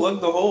just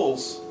plug the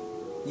holes?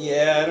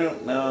 Yeah, I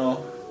don't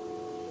know.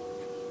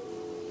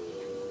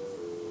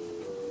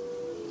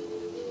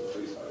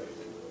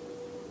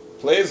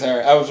 Please,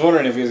 Harry. I was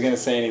wondering if he was going to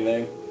say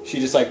anything. She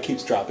just, like,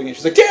 keeps dropping it.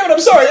 She's like, damn it, I'm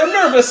sorry, I'm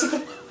nervous.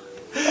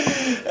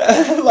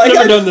 Like,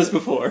 Never done this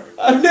before.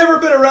 I've never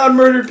been around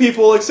murdered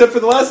people except for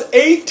the last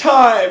 8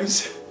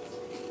 times.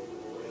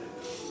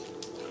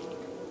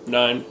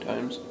 9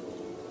 times.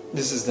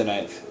 This is the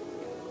 9th.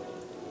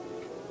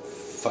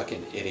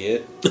 Fucking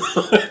idiot.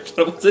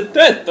 That was the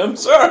 10th, I'm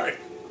sorry.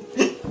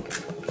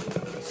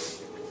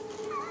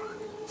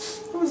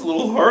 That was a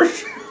little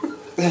harsh.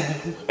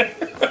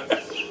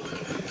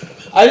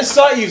 I just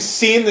thought you've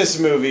seen this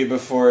movie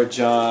before,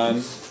 John.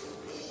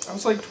 I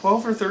was like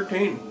 12 or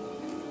 13.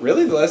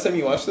 Really? The last time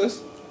you watched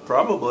this?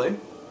 Probably.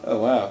 Oh,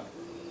 wow.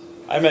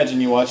 I imagine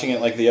you watching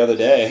it like the other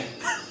day.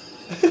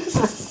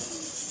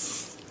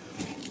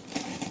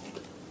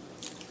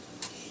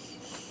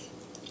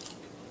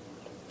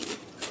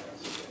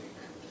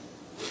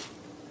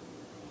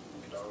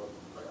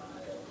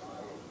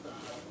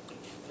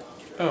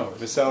 Oh,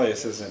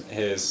 Vesalius isn't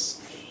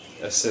his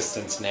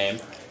assistant's name.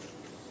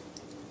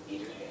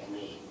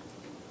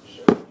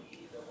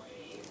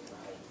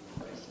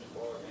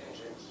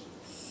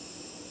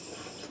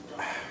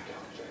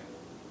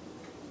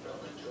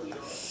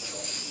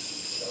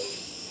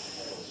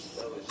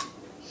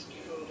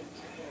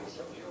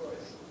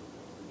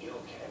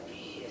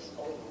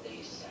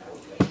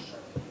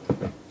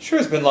 Sure,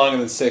 it's been longer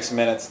than 6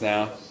 minutes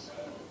now.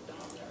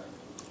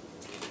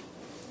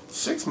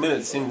 6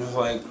 minutes seems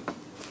like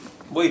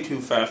way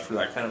too fast for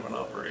that kind of an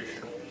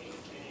operation.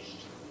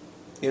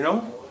 You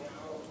know?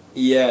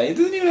 Yeah, he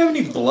doesn't even have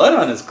any blood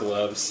on his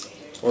gloves.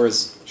 Or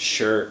his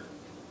shirt.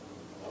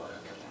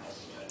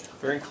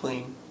 Very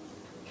clean.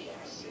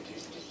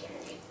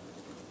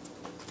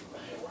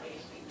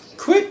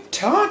 Quit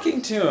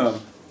talking to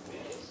him!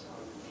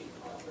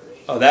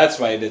 Oh, that's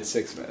why he did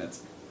 6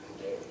 minutes.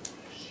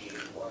 She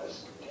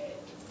was dead.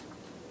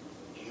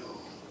 You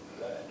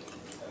murdered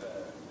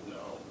her.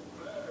 No,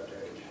 murdered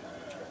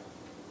her.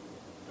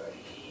 But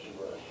he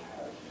will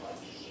have what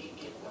she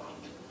did not.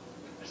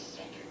 A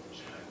second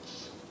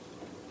chance.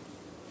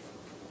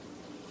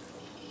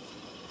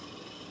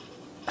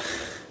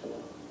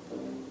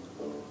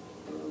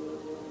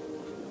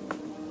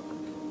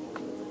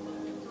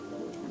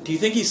 Do you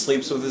think he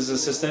sleeps with his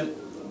assistant?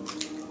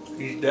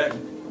 He's dead.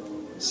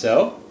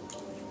 So?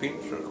 His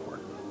penis doesn't work.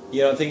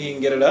 You don't think he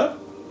can get it up?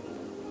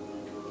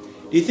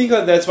 Do you think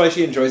that that's why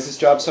she enjoys this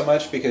job so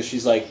much? Because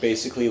she's like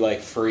basically like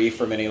free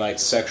from any like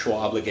sexual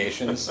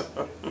obligations?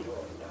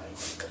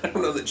 I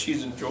don't know that she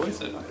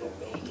enjoys it.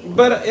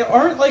 But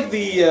aren't like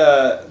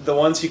the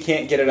ones who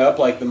can't get it up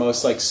like the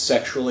most like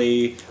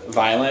sexually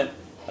violent?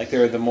 Like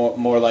they're the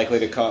more likely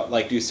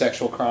to do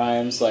sexual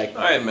crimes. Like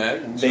I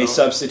imagine they so.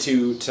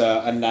 substitute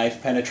a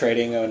knife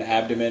penetrating an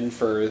abdomen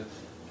for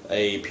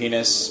a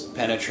penis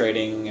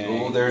penetrating.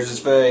 Oh, there's his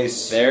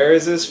face.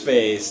 There's his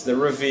face. The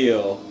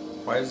reveal.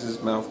 Why is his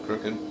mouth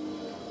crooked?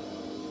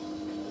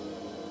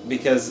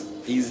 Because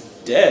he's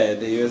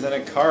dead. He was in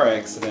a car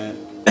accident.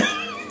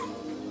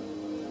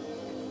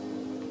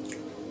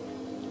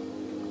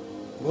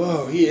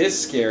 Whoa, he is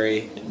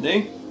scary. Isn't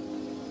he?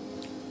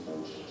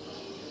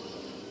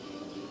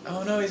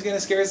 Oh no, he's gonna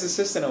scare his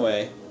assistant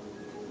away.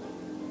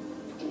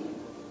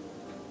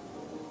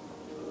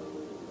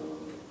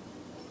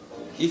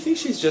 You think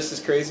she's just as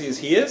crazy as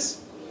he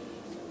is?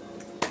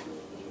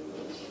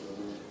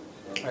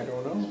 I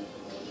don't know.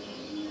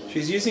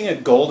 She's using a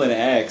golden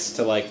axe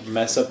to, like,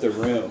 mess up the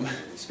room.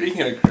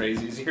 Speaking of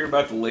crazy, did you hear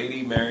about the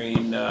lady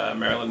marrying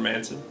Marilyn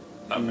Manson?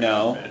 Not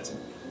No. Marilyn Manson.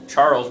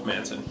 Charles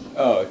Manson.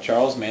 Oh,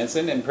 Charles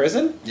Manson in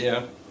prison?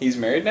 Yeah. He's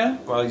married now?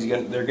 Well,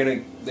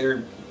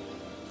 they're.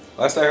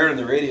 Last I heard on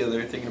the radio,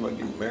 they're thinking about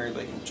getting married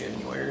like in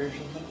January or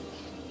something.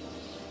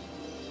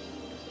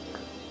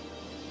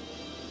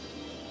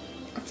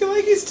 I feel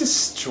like he's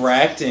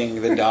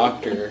distracting the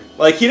doctor.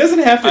 Like, he doesn't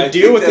have to I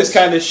deal think with this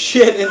kind of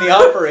shit in the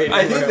operating room.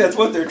 I think that's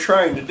what they're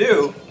trying to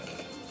do.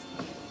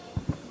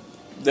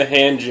 The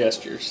hand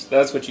gestures.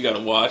 That's what you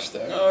gotta watch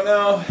there. Oh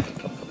no.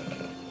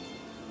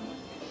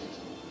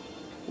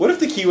 What if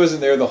the key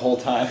wasn't there the whole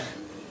time?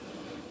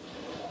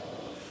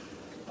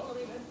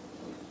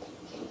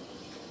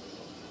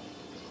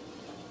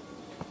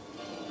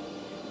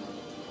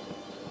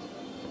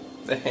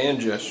 The hand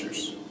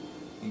gestures.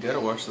 You gotta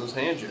watch those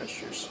hand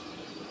gestures.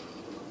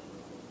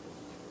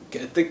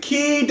 Get the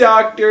key,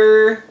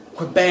 doctor!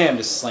 Bam!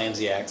 Just slams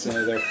the axe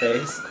into their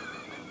face.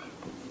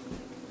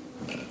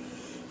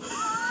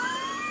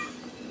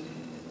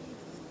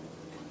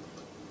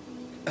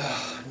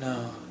 Oh,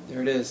 no.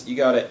 There it is. You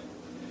got it.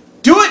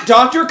 Do it,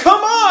 doctor!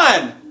 Come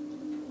on!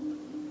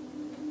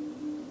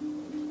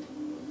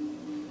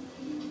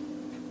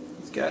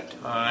 He's got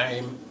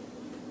time.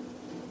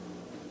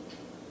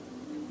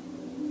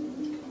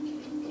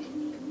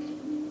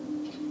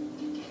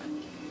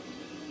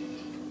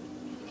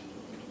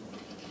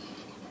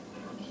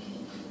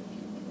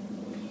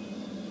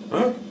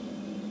 Huh?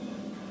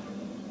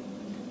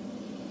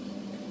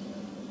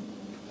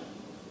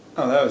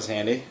 Oh, that was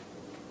handy.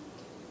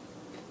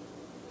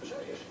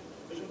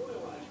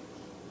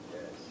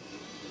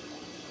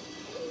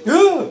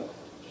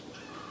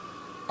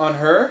 On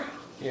her?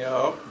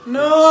 Yeah.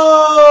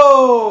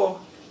 No!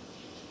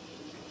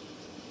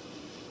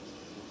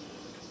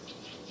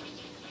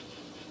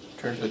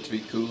 Turns out to be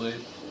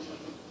Kool-Aid.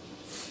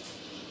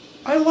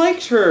 I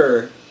liked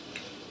her.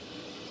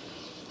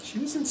 She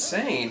was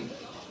insane.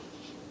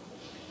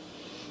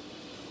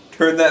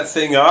 Turn that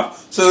thing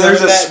off. So Turn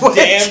there's a that switch.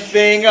 damn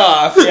thing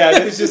off. Yeah,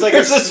 there's just like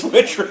There's a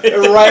switch right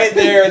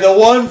there. The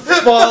one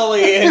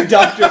folly in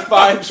Dr.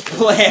 Five's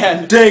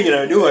plan. Dang it,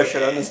 I knew I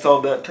should have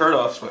uninstalled that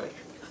turn-off switch.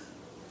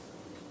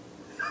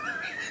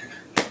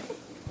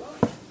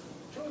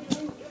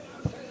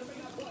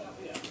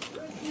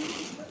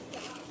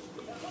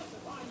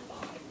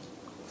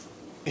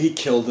 He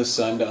killed his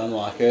son to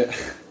unlock it.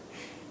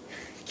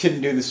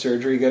 Couldn't do the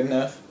surgery good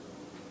enough.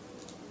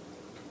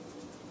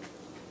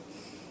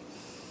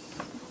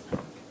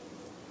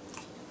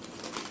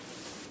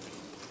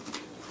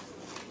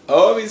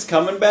 Oh, he's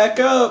coming back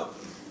up.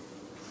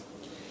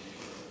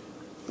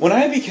 When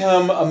I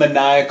become a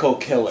maniacal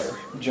killer,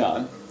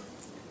 John,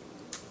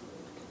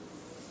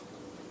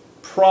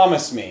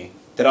 promise me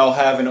that I'll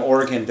have an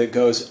organ that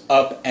goes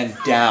up and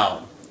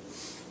down.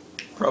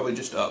 Probably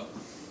just up.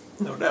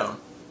 No down.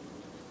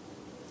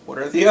 What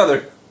are the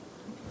other?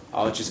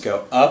 I'll just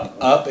go up,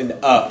 up, and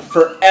up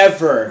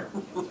forever.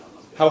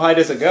 How high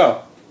does it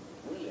go?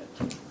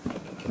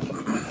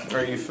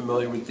 Are you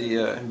familiar with the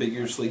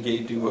ambiguously gay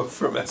duo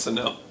from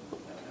SNL?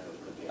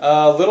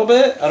 A little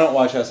bit. I don't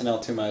watch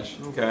SNL too much.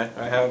 Okay,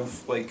 I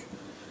have, like,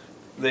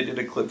 they did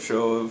a clip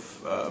show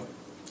of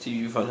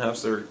TV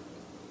Funhouse, their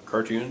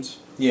cartoons.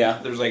 Yeah.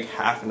 There's like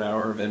half an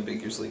hour of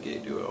ambiguously gay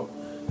duo.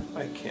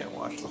 I can't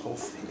watch the whole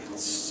thing.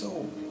 It's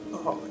so...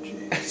 Oh,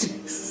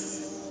 jeez.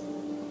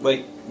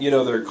 Like, you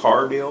know their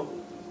car deal?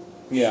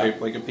 Yeah.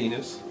 Shaped like a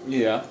penis.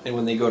 Yeah. And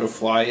when they go to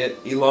fly, it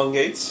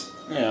elongates.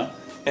 Yeah.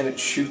 And it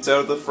shoots out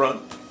of the front.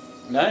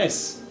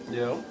 Nice. You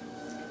know?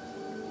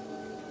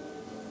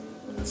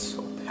 It's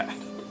so bad.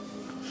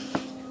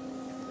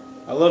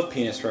 I love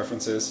penis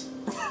references.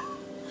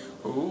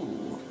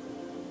 Ooh.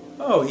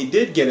 Oh, he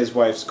did get his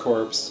wife's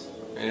corpse.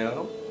 You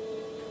know?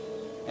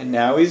 And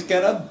now he's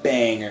gonna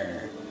bang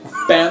her.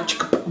 Bam,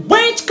 chicka, wah,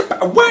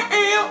 chicka,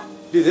 wow.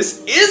 Dude,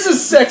 this is a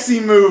sexy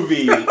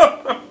movie.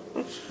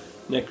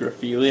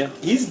 Necrophilia.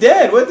 He's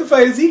dead. What the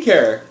fuck does he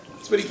care?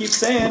 That's what he keeps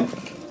saying.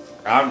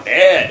 I'm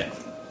dead.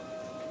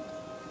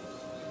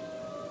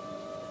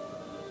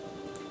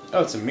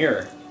 Oh, it's a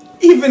mirror.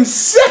 Even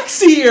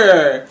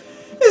sexier!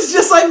 It's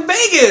just like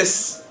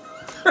Vegas!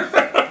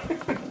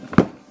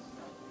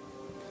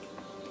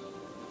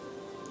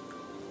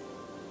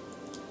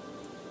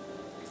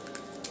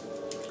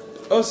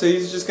 Oh, so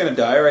he's just gonna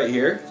die right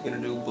here? He's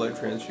gonna do a blood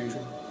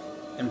transfusion.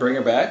 And bring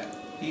her back?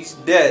 He's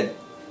dead.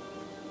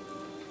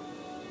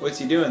 What's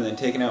he doing then?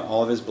 Taking out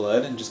all of his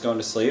blood and just going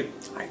to sleep?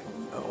 I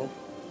don't know.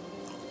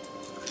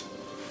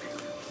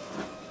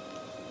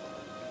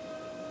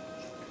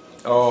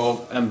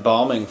 Oh.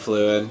 Embalming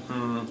fluid.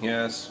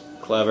 Yes.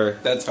 Clever.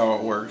 That's how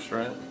it works,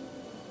 right?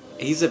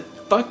 He's a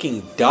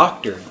fucking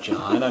doctor,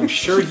 John. I'm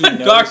sure he knows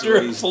Doctor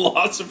what of he's...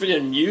 Philosophy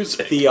and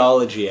Music.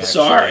 Theology, actually.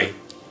 Sorry.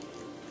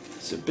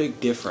 It's a big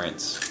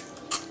difference.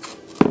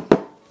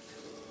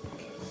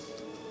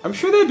 I'm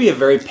sure that'd be a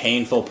very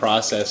painful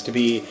process to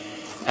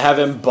have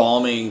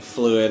embalming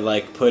fluid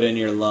like put in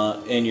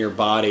your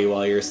body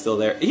while you're still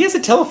there. He has a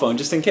telephone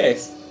just in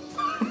case.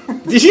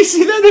 Did you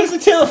see that? There's a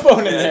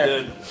telephone in there. I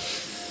did.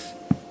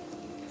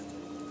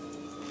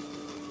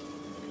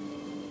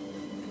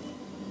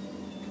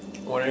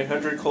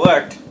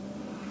 (1-800-COLLECT).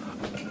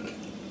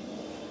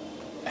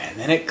 And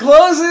then it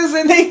closes,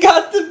 and they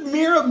got the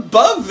mirror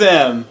above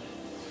them.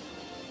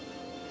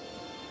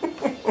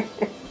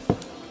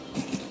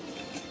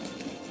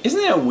 Isn't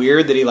it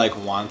weird that he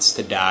wants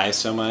to die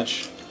so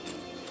much?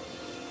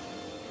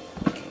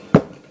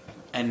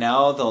 And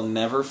now they'll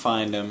never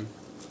find him.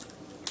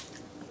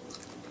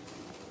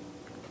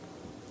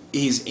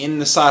 He's in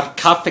the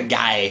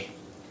sarcophagi.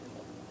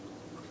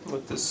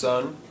 With the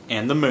sun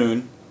And the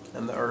moon.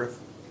 and the earth.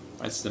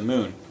 That's the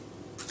moon.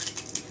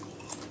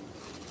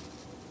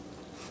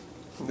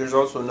 There's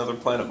also another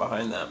planet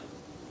behind that.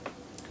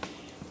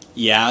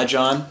 Yeah,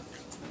 John?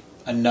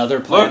 Another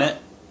planet?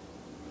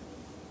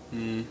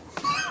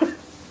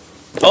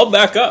 I'll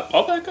back up.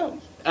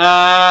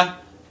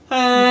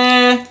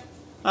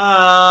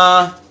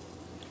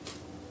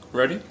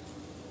 Ready?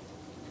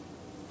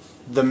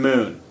 The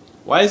moon.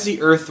 Why is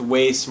the Earth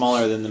way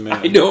smaller than the moon?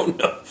 I don't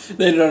know.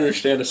 They didn't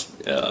understand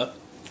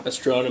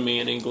astronomy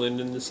in England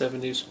in the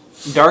 70s.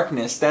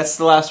 Darkness, that's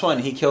the last one.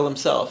 He killed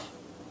himself.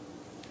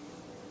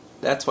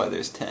 That's why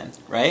there's 10,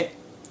 right?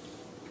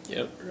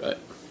 Yep, right.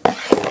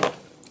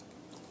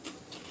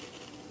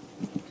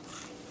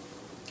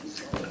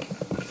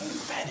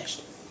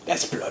 Vanished.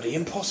 That's bloody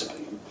impossible.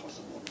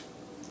 Impossible.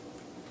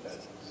 That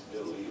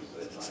still leaves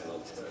the final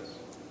test.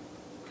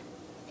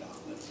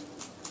 Darkness.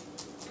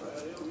 Well,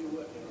 he'll be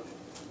working on it.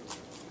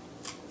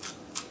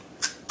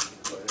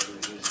 Whatever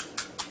it is.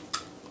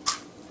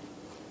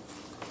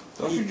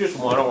 Don't you just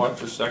want to watch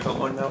the second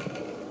one now?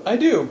 I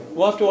do.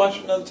 We'll have to watch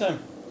it another time.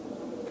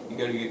 You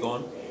gotta get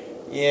going.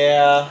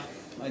 Yeah,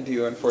 I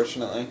do,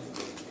 unfortunately.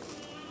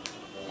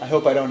 I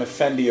hope I don't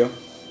offend you.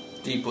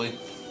 Deeply.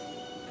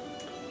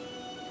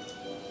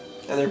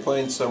 And they're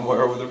playing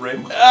Somewhere Over the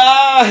Rainbow.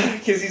 Ah,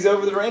 because he's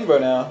over the rainbow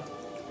now.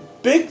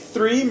 Big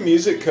 3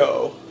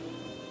 Musico.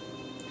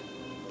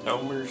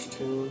 Elmer's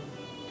tune.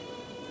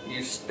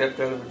 You stepped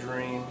out of a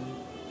dream.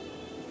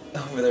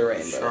 Over the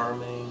rainbow.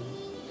 Charming.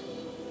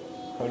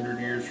 100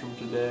 years from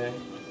today.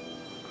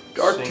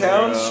 Darktown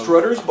Singer of-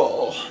 Strutter's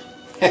Ball.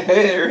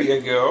 There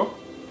you go.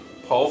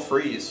 Paul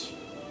Frees.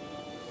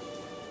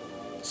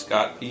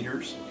 Scott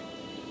Peters.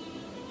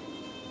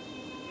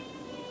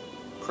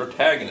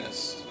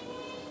 Protagonist.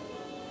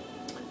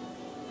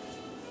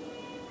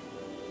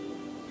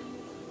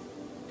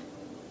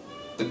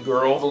 The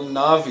girl.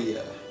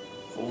 Volnavia.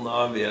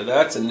 Volnavia.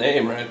 That's a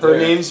name right Her there.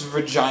 name's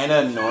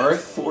Regina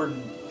North. Ford,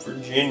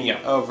 Virginia.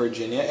 Oh,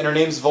 Virginia. And her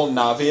name's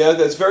Volnavia.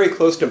 That's very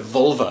close to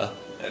vulva.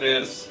 It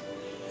is.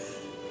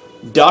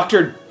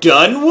 Dr.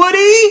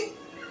 Dunwoody?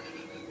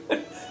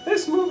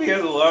 This movie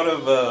has a lot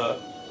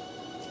of,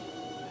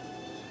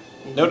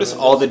 Notice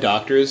all the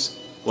doctors.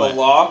 The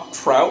Law,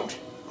 Trout,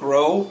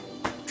 Grow,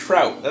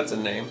 Trout. That's a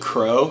name.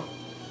 Crow?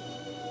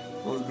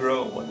 It was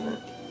Grow, wasn't it?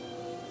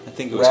 I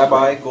think it was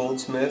Rabbi,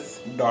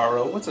 Goldsmith,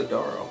 Darrow. What's a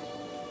Darrow?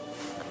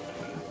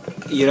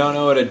 Crow. You don't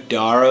know what a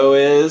Darrow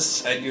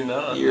is? I do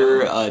not.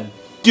 You're a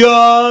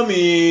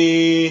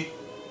dummy.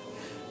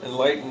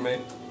 Enlighten me.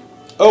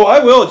 Oh,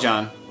 I will,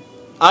 John.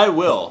 I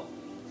will.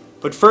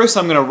 But first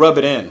I'm going to rub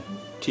it in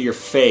to your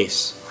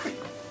face.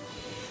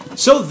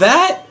 So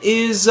that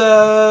is,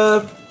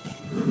 that's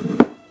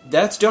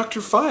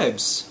Dr.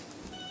 Phibes.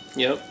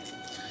 Yep.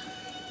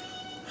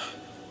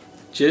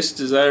 Just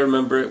as I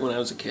remember it when I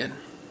was a kid.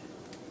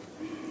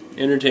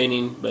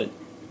 Entertaining, but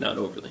not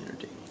overly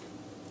entertaining.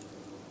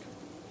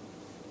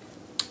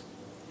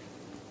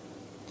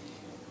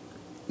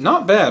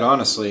 Not bad,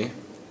 honestly.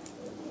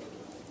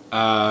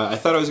 I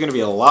thought it was going to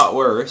be a lot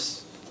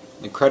worse.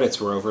 The credits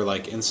were over,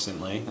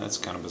 instantly. That's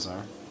kind of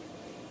bizarre.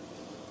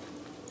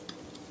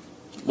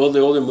 Well, the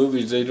older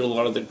movies, they did a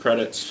lot of the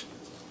credits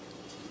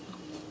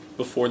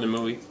before the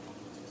movie.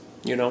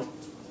 You know?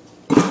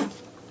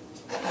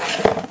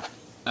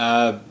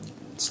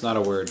 It's not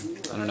a word.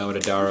 I don't know what a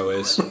Darrow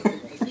is.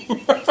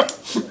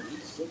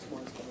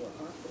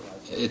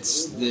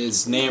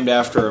 It's named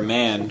after a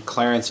man,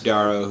 Clarence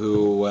Darrow,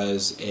 who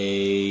was a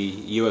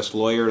U.S.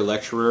 lawyer,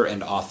 lecturer,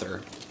 and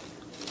author.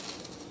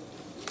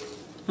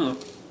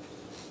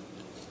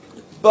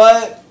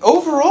 But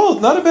overall,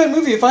 not a bad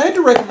movie. If I had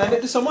to recommend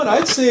it to someone,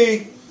 I'd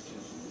say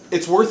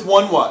it's worth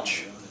one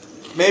watch.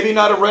 Maybe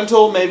not a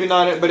rental, maybe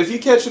not, but if you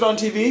catch it on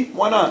TV,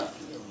 why not?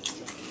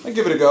 I'd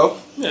give it a go.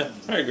 Yeah,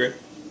 I agree.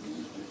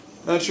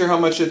 Not sure how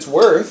much it's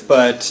worth,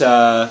 but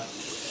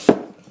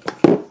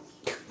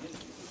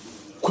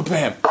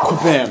Quabam,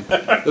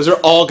 quabam. Those are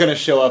all going to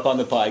show up on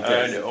the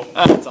podcast. I know.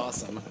 Oh, that's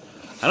awesome.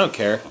 I don't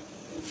care.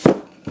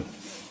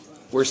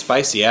 We're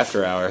spicy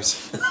after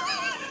hours.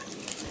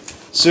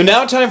 So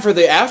now time for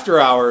the after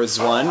hours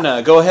one.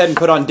 Go ahead and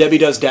put on Debbie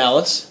Does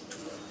Dallas.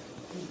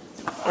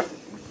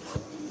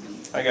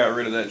 I got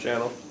rid of that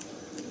channel.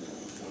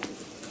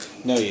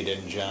 No, you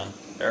didn't, John.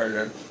 There it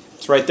is.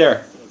 It's right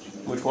there.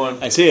 Which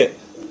one? I see it.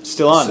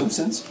 Still on.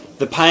 Simpsons?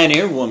 The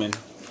Pioneer Woman.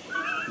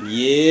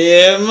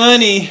 Yeah,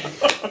 money.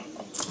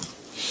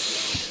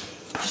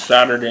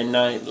 Saturday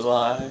Night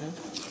Live.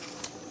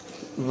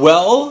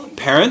 Well,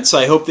 parents,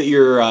 I hope that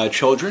your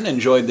children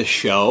enjoyed the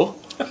show.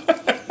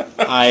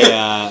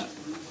 I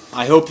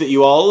hope that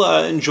you all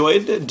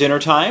enjoyed dinner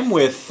time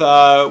with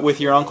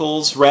your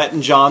uncles Rhett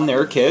and John,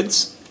 their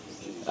kids,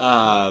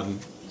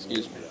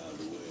 Excuse me.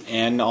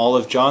 and all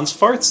of John's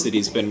farts that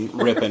he's been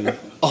ripping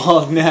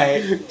all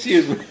night.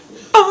 Excuse me.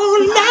 All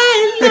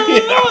night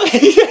long.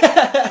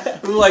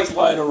 Who likes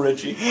Lionel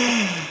Richie?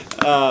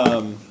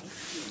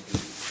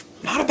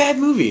 Not a bad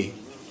movie.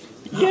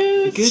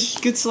 Yes.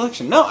 Good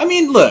selection. No, I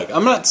mean, look,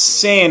 I'm not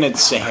saying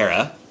it's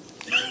Sahara.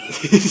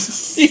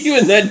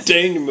 Even that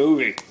dang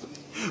movie.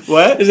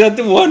 What? Is that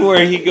the one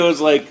where he goes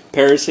like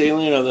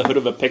parasailing on the hood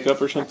of a pickup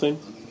or something?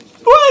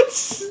 What?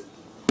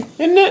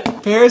 Isn't it?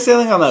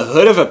 Parasailing on the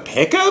hood of a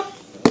pickup?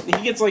 He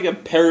gets like a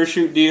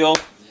parachute deal,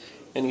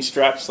 and he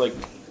straps like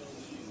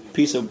a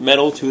piece of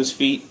metal to his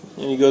feet,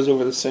 and he goes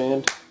over the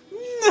sand.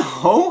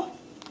 No.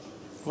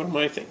 What am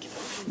I thinking?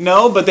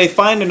 No, but they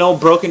find an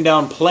old broken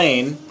down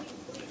plane,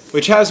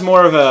 which has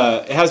more of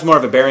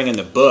a bearing in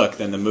the book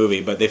than the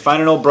movie. But they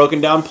find an old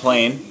broken down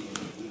plane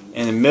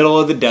in the middle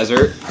of the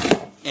desert,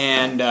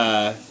 and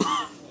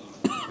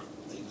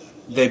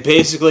they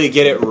basically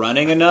get it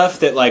running enough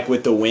that, like,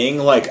 with the wing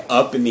like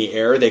up in the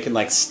air, they can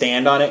like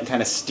stand on it and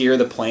kind of steer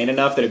the plane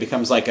enough that it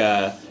becomes like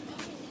a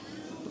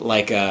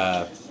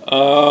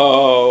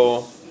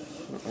Oh,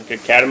 like a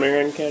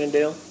catamaran,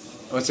 Cannondale?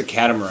 what's a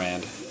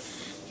catamaran?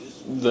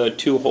 The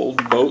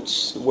two-holed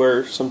boats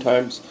where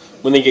sometimes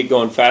when they get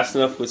going fast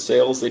enough with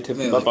sails, they tip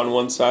them up on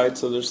one side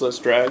so there's less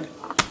drag.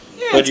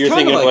 Yeah, But it's you're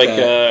kinda thinking of like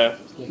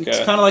it's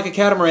kind of like a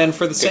catamaran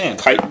for the sand.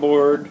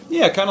 kiteboard,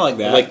 Yeah, kind of like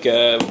that.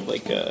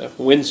 like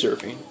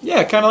windsurfing.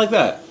 Yeah, kind of like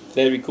that.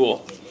 That'd be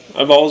cool.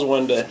 I've always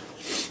wanted to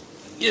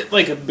get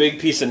like a big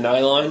piece of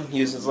nylon,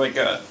 use as like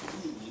a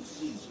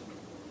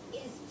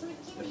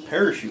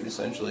parachute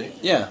essentially,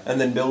 Yeah,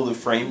 and then build a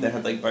frame that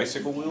had like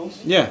bicycle wheels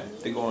yeah.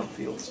 to go on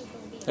fields.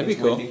 That'd be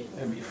It's cool. windy.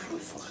 That'd be really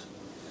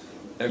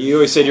fun. You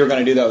always said you were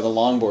going to do that with a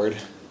longboard.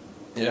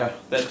 Yeah,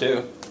 that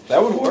too.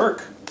 That would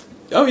work.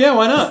 Oh yeah,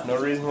 why not? No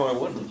reason why it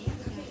wouldn't.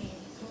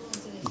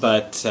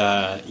 But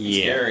yeah,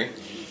 Scary.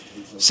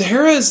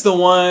 Sahara is the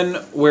one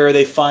where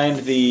they find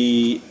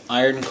the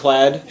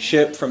ironclad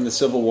ship from the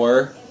Civil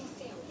War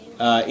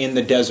in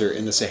the desert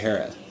in the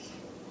Sahara.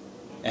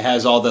 It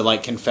has all the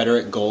like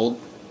Confederate gold.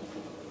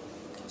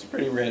 It's a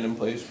pretty random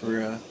place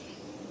for.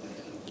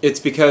 It's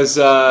because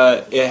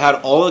it had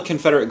all the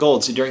Confederate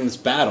gold. So during this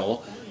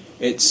battle,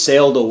 it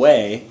sailed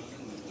away,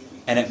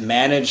 and it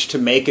managed to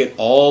make it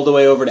all the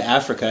way over to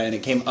Africa, and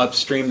it came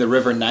upstream the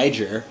river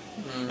Niger.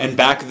 And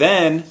back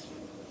then,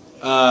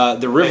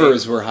 the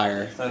rivers were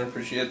higher. I don't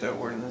appreciate that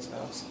word in this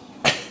house.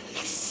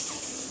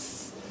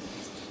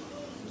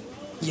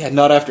 Yeah,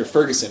 not after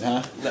Ferguson,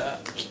 huh? Nah.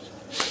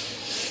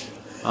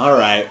 All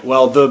right.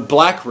 Well, the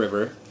Black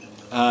River,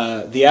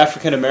 the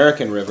African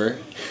American River.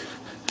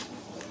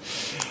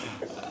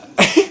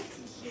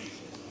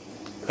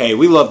 Hey,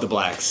 we love the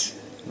blacks.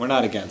 We're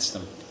not against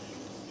them.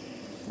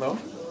 No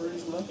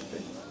reason not to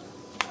be.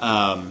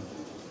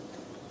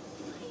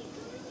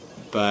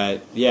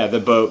 But yeah, the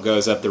boat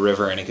goes up the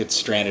river and it gets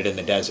stranded in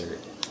the desert.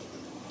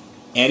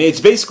 And it's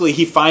basically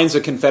he finds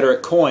a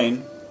Confederate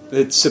coin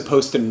that's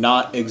supposed to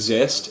not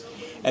exist,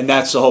 and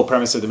that's the whole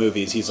premise of the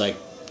movie. Is he's like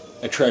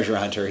a treasure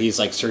hunter. He's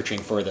like searching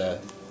for the.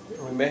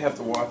 We may have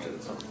to watch it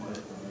at some point.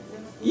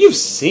 You've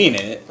seen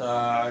it.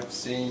 I've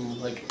seen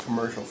like a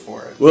commercial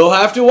for it. We'll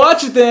have to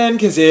watch it then,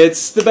 because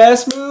it's the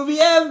best movie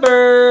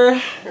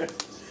ever.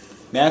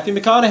 Matthew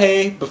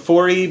McConaughey,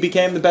 before he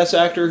became the best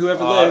actor who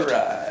ever lived.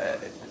 Alright.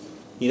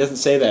 He doesn't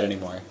say that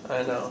anymore.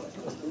 I know.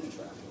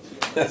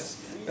 That's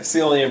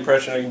the only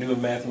impression I can do of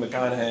Matthew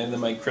McConaughey, and then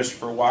my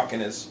Christopher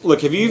Walken is.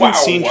 Look, have you even Wow.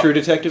 seen True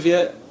Detective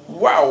yet?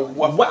 Wow.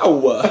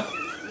 Wow.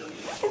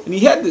 And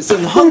he had this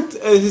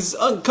his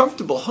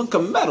uncomfortable hunk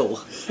of metal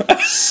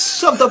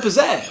shoved up his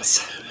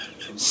ass.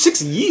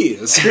 6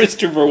 years.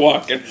 Christopher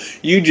Walken.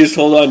 You just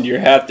hold on to your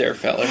hat there,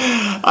 fella.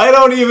 I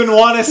don't even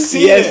want to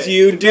see it. Yes,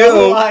 you do.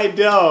 No, I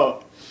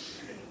don't.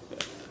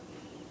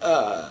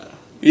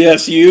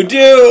 Yes, you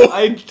do.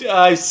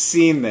 I've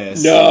seen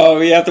this. No,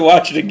 you have to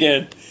watch it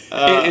again.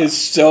 It is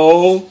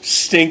so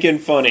stinking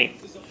funny.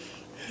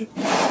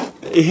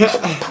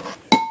 Yeah.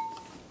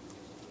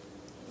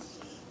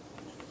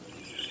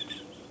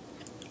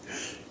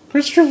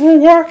 Christopher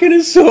Walken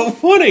is so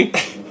funny.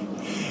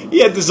 He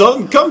had this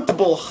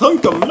uncomfortable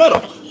hunk of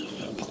metal.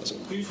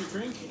 Here's your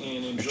drink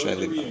and should I enjoy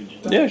the leave? reunion.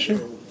 Yeah, sure.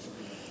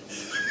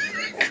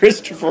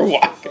 Christopher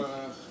Walken.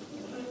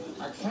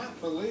 I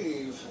can't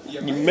believe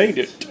You made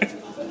it.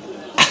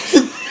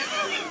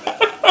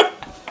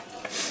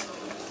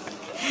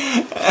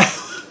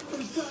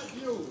 Is that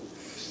you?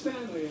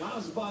 Stanley,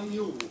 how's by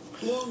you?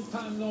 Long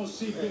time no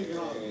see, big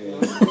hug.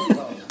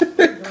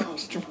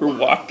 Christopher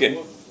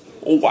Walken.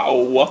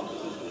 Wow.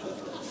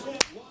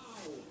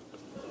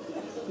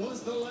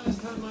 When's the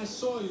last time I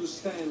saw you,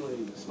 Stanley?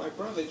 It's my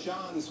brother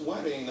John's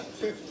wedding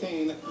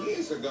 15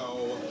 years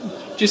ago.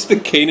 Just the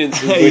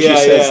cadence in which Yeah, he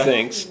says yeah.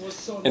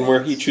 things and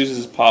where he chooses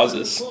his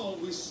pauses.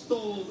 We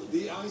stole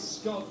the ice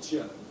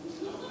sculpture.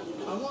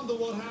 I wonder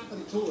what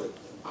happened to it.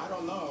 I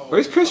don't know.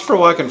 Where's Christopher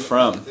Walken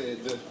from?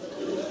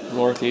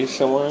 Northeast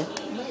somewhere.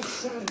 Makes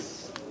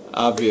sense.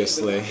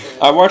 Obviously.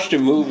 I watched a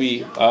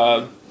movie,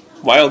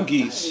 Wild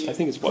Geese. I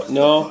think it's what?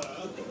 No.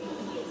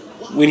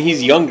 When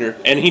he's younger,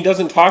 and he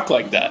doesn't talk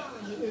like that.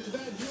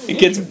 It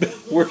gets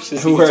worse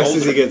as he Worse gets as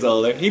he older. gets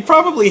older. He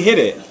probably hit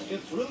it.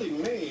 It's really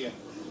me.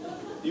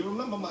 You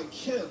remember my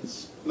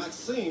kids,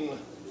 Maxine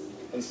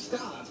and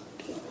Scott?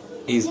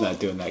 He's not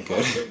doing that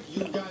good.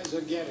 You guys are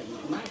getting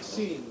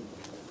Maxine.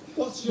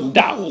 What's your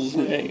Doll's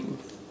name.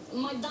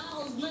 My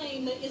doll's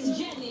name is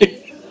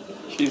Jenny.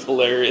 She's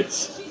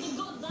hilarious. She's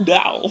a good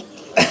Doll.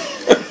 but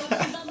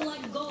she doesn't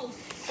like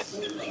ghosts.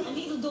 And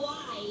neither do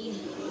I.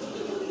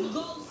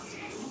 Ghosts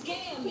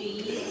scare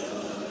me.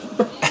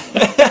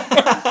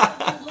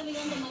 And living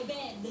under my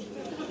bed.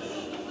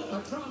 I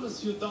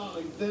promise you,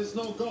 darling, there's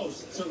no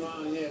ghosts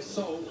around here,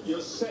 so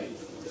you're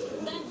safe.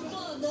 That's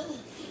good.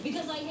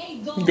 Because I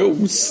hate ghosts.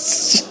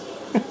 Ghosts.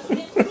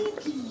 They're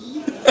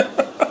spooky.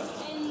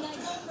 And I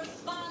don't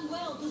respond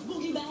well to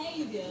spooky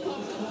behavior.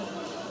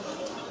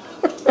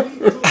 Me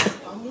too.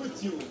 I'm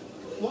with you.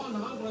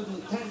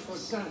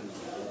 110%.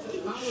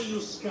 How are you,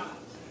 Scott?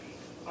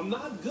 I'm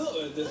not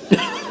good.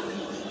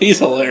 He's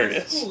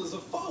hilarious. School is a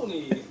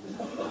phony.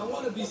 I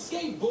want to be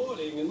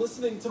skateboarding and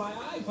listening to my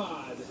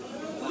iPod.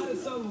 Not at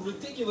some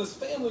ridiculous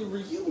family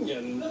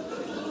reunion.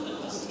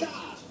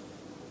 Scott,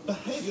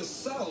 behave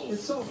yourself.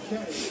 It's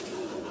okay.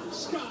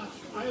 Scott,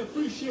 I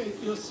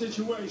appreciate your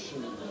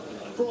situation.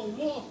 For a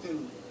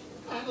Walken,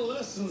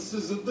 adolescence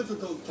is a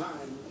difficult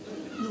time.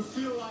 You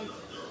feel like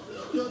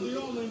you're the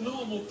only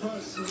normal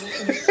person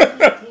in a school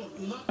full of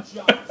nut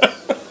jobs.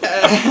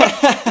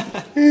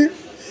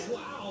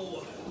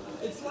 Wow.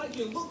 It's like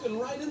you're looking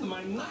right into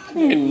my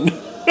noggin.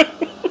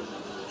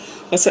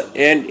 What's that?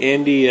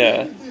 Andy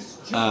This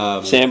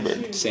job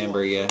Samberg.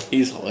 Samberg, yeah.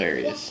 He's What's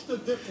hilarious. the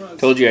difference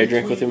Told you I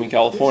drank with between him in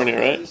California,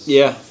 this right? place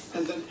Yeah.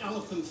 And an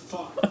elephant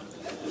fart.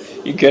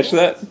 You catch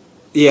that?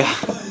 Yeah.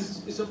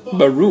 Is a bar.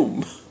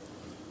 Baroom.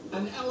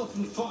 An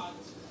elephant fart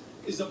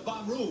is a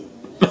baroom.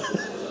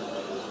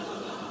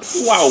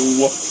 Wow.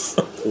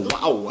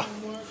 Wow.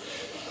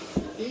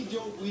 Eat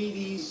your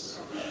Wheaties.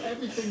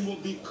 Everything will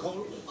be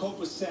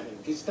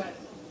copacetic. Is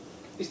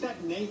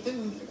that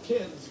Nathan?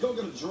 Kids, go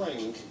get a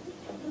drink.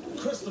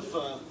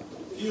 Christopher,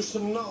 you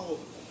should know,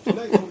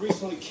 Nathan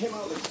recently came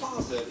out of the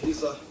closet.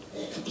 He's a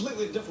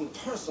completely different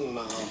person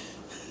now.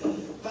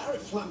 Very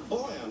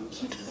flamboyant.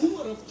 Who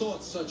would have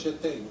thought such a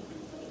thing?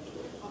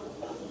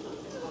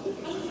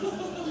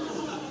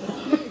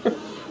 Nathan,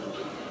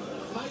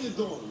 how you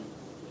doing?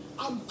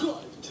 I'm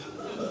good.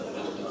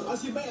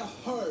 As you may have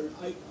heard,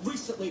 I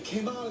recently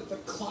came out of the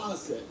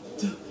closet.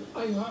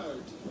 I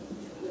heard.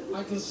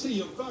 I can see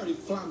you're very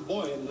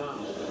flamboyant now.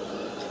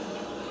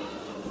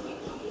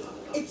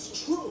 It's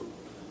true.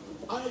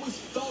 I always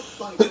felt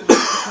like I had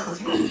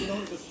to pretend in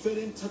order to fit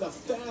into the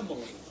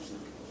family.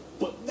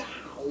 But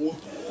now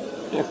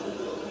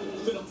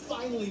that I'm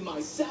finally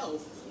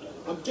myself,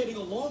 I'm getting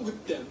along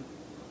with them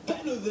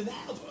better than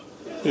ever.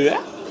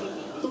 Yeah.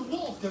 The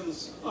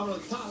Walkens are a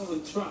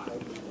tolerant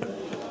tribe.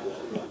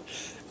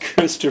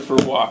 Christopher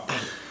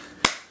Walken.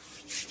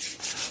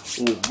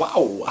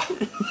 Wow.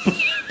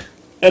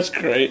 That's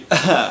great.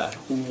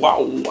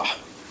 Wow.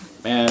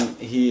 Man,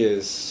 he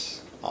is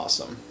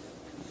awesome.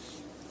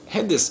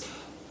 Had this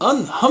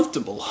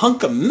uncomfortable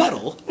hunk of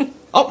metal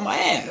up my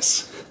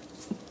ass.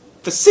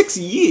 For 6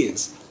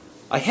 years,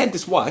 I had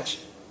this watch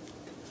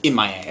in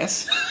my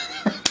ass.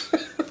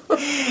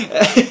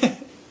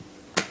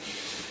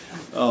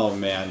 Oh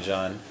man,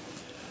 John.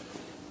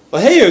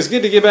 Well, hey, it was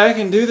good to get back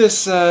and do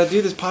this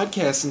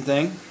podcasting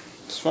thing.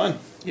 It's fun.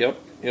 Yep.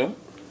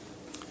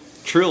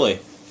 Truly.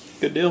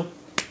 Good deal.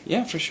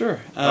 Yeah, for sure.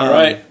 All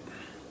right.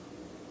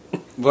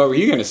 What were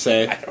you gonna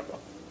say? I don't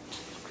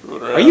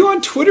know. Are you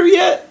on Twitter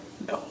yet?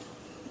 No.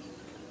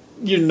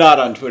 You're not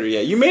on Twitter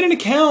yet. You made an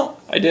account.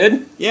 I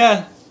did?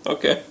 Yeah.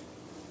 Okay.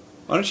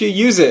 Why don't you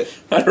use it?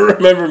 I don't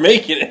remember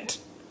making it.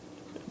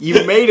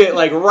 You made it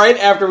like right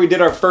after we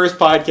did our first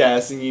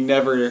podcast and you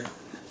never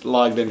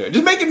logged into it.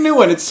 Just make a new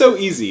one. It's so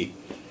easy.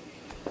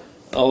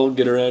 I'll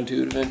get around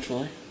to it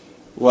eventually.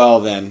 Well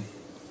then,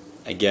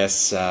 I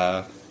guess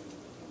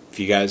if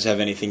you guys have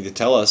anything to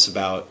tell us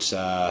about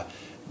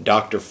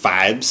Dr.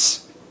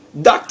 Fibes.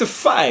 Dr.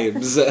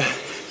 Fibes!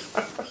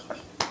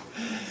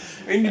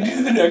 And you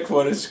do the next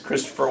one is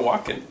Christopher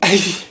Walken.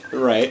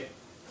 Right.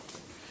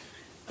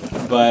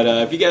 But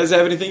if you guys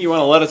have anything you want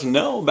to let us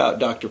know about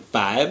Dr.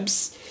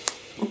 Fibes,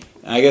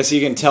 I guess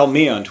you can tell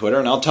me on Twitter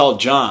and I'll tell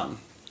John.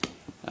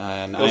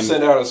 And I'll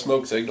send out a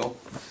smoke signal.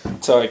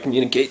 That's how I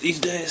communicate these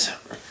days.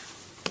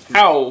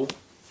 How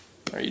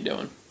are you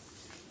doing?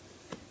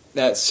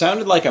 That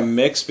sounded like a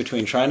mix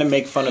between trying to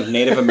make fun of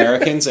Native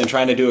Americans and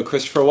trying to do a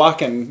Christopher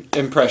Walken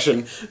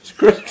impression. It's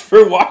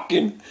Christopher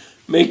Walken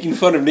making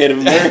fun of Native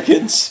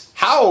Americans.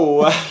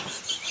 How?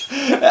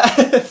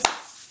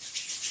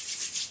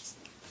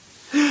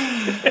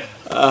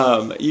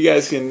 You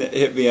guys can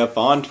hit me up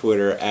on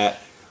Twitter at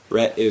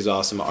Rhett is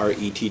awesome,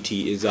 RETT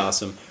is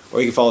awesome,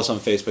 or you can follow us on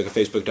Facebook at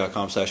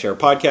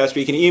facebook.com/ourpodcast, or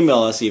you can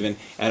email us even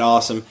at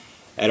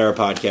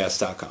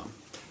awesome@ourpodcast.com.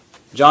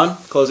 John,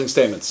 closing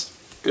statements.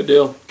 Good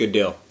deal. Good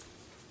deal.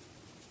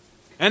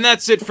 And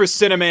that's it for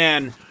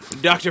Cineman.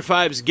 Dr.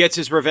 Phibes gets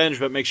his revenge,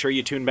 but make sure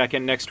you tune back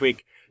in next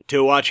week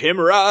to watch him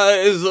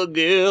rise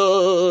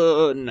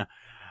again.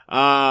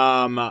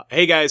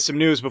 Hey guys, some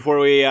news before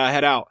we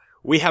head out.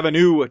 We have a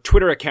new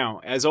Twitter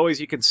account. As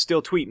always, you can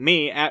still tweet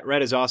me at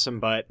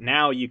RedIsAwesome, but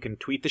now you can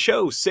tweet the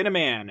show,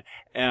 Cineman.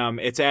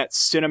 It's at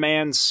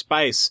Cineman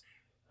Spice,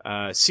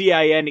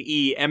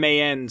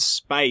 CINEMAN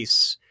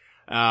Spice.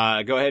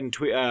 Go ahead and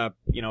tweet,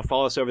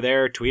 follow us over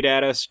there, tweet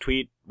at us,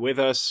 tweet with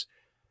us,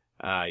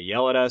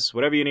 yell at us,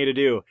 whatever you need to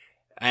do.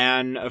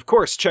 And of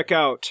course, check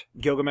out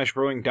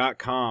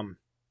GilgameshBrewing.com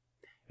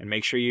and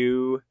make sure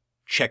you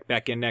check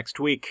back in next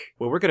week,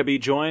 where we're going to be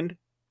joined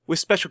with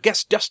special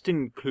guest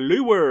Dustin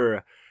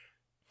Kluwer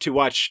to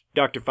watch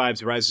Dr.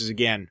 Phibes Rises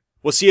Again.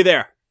 We'll see you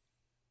there.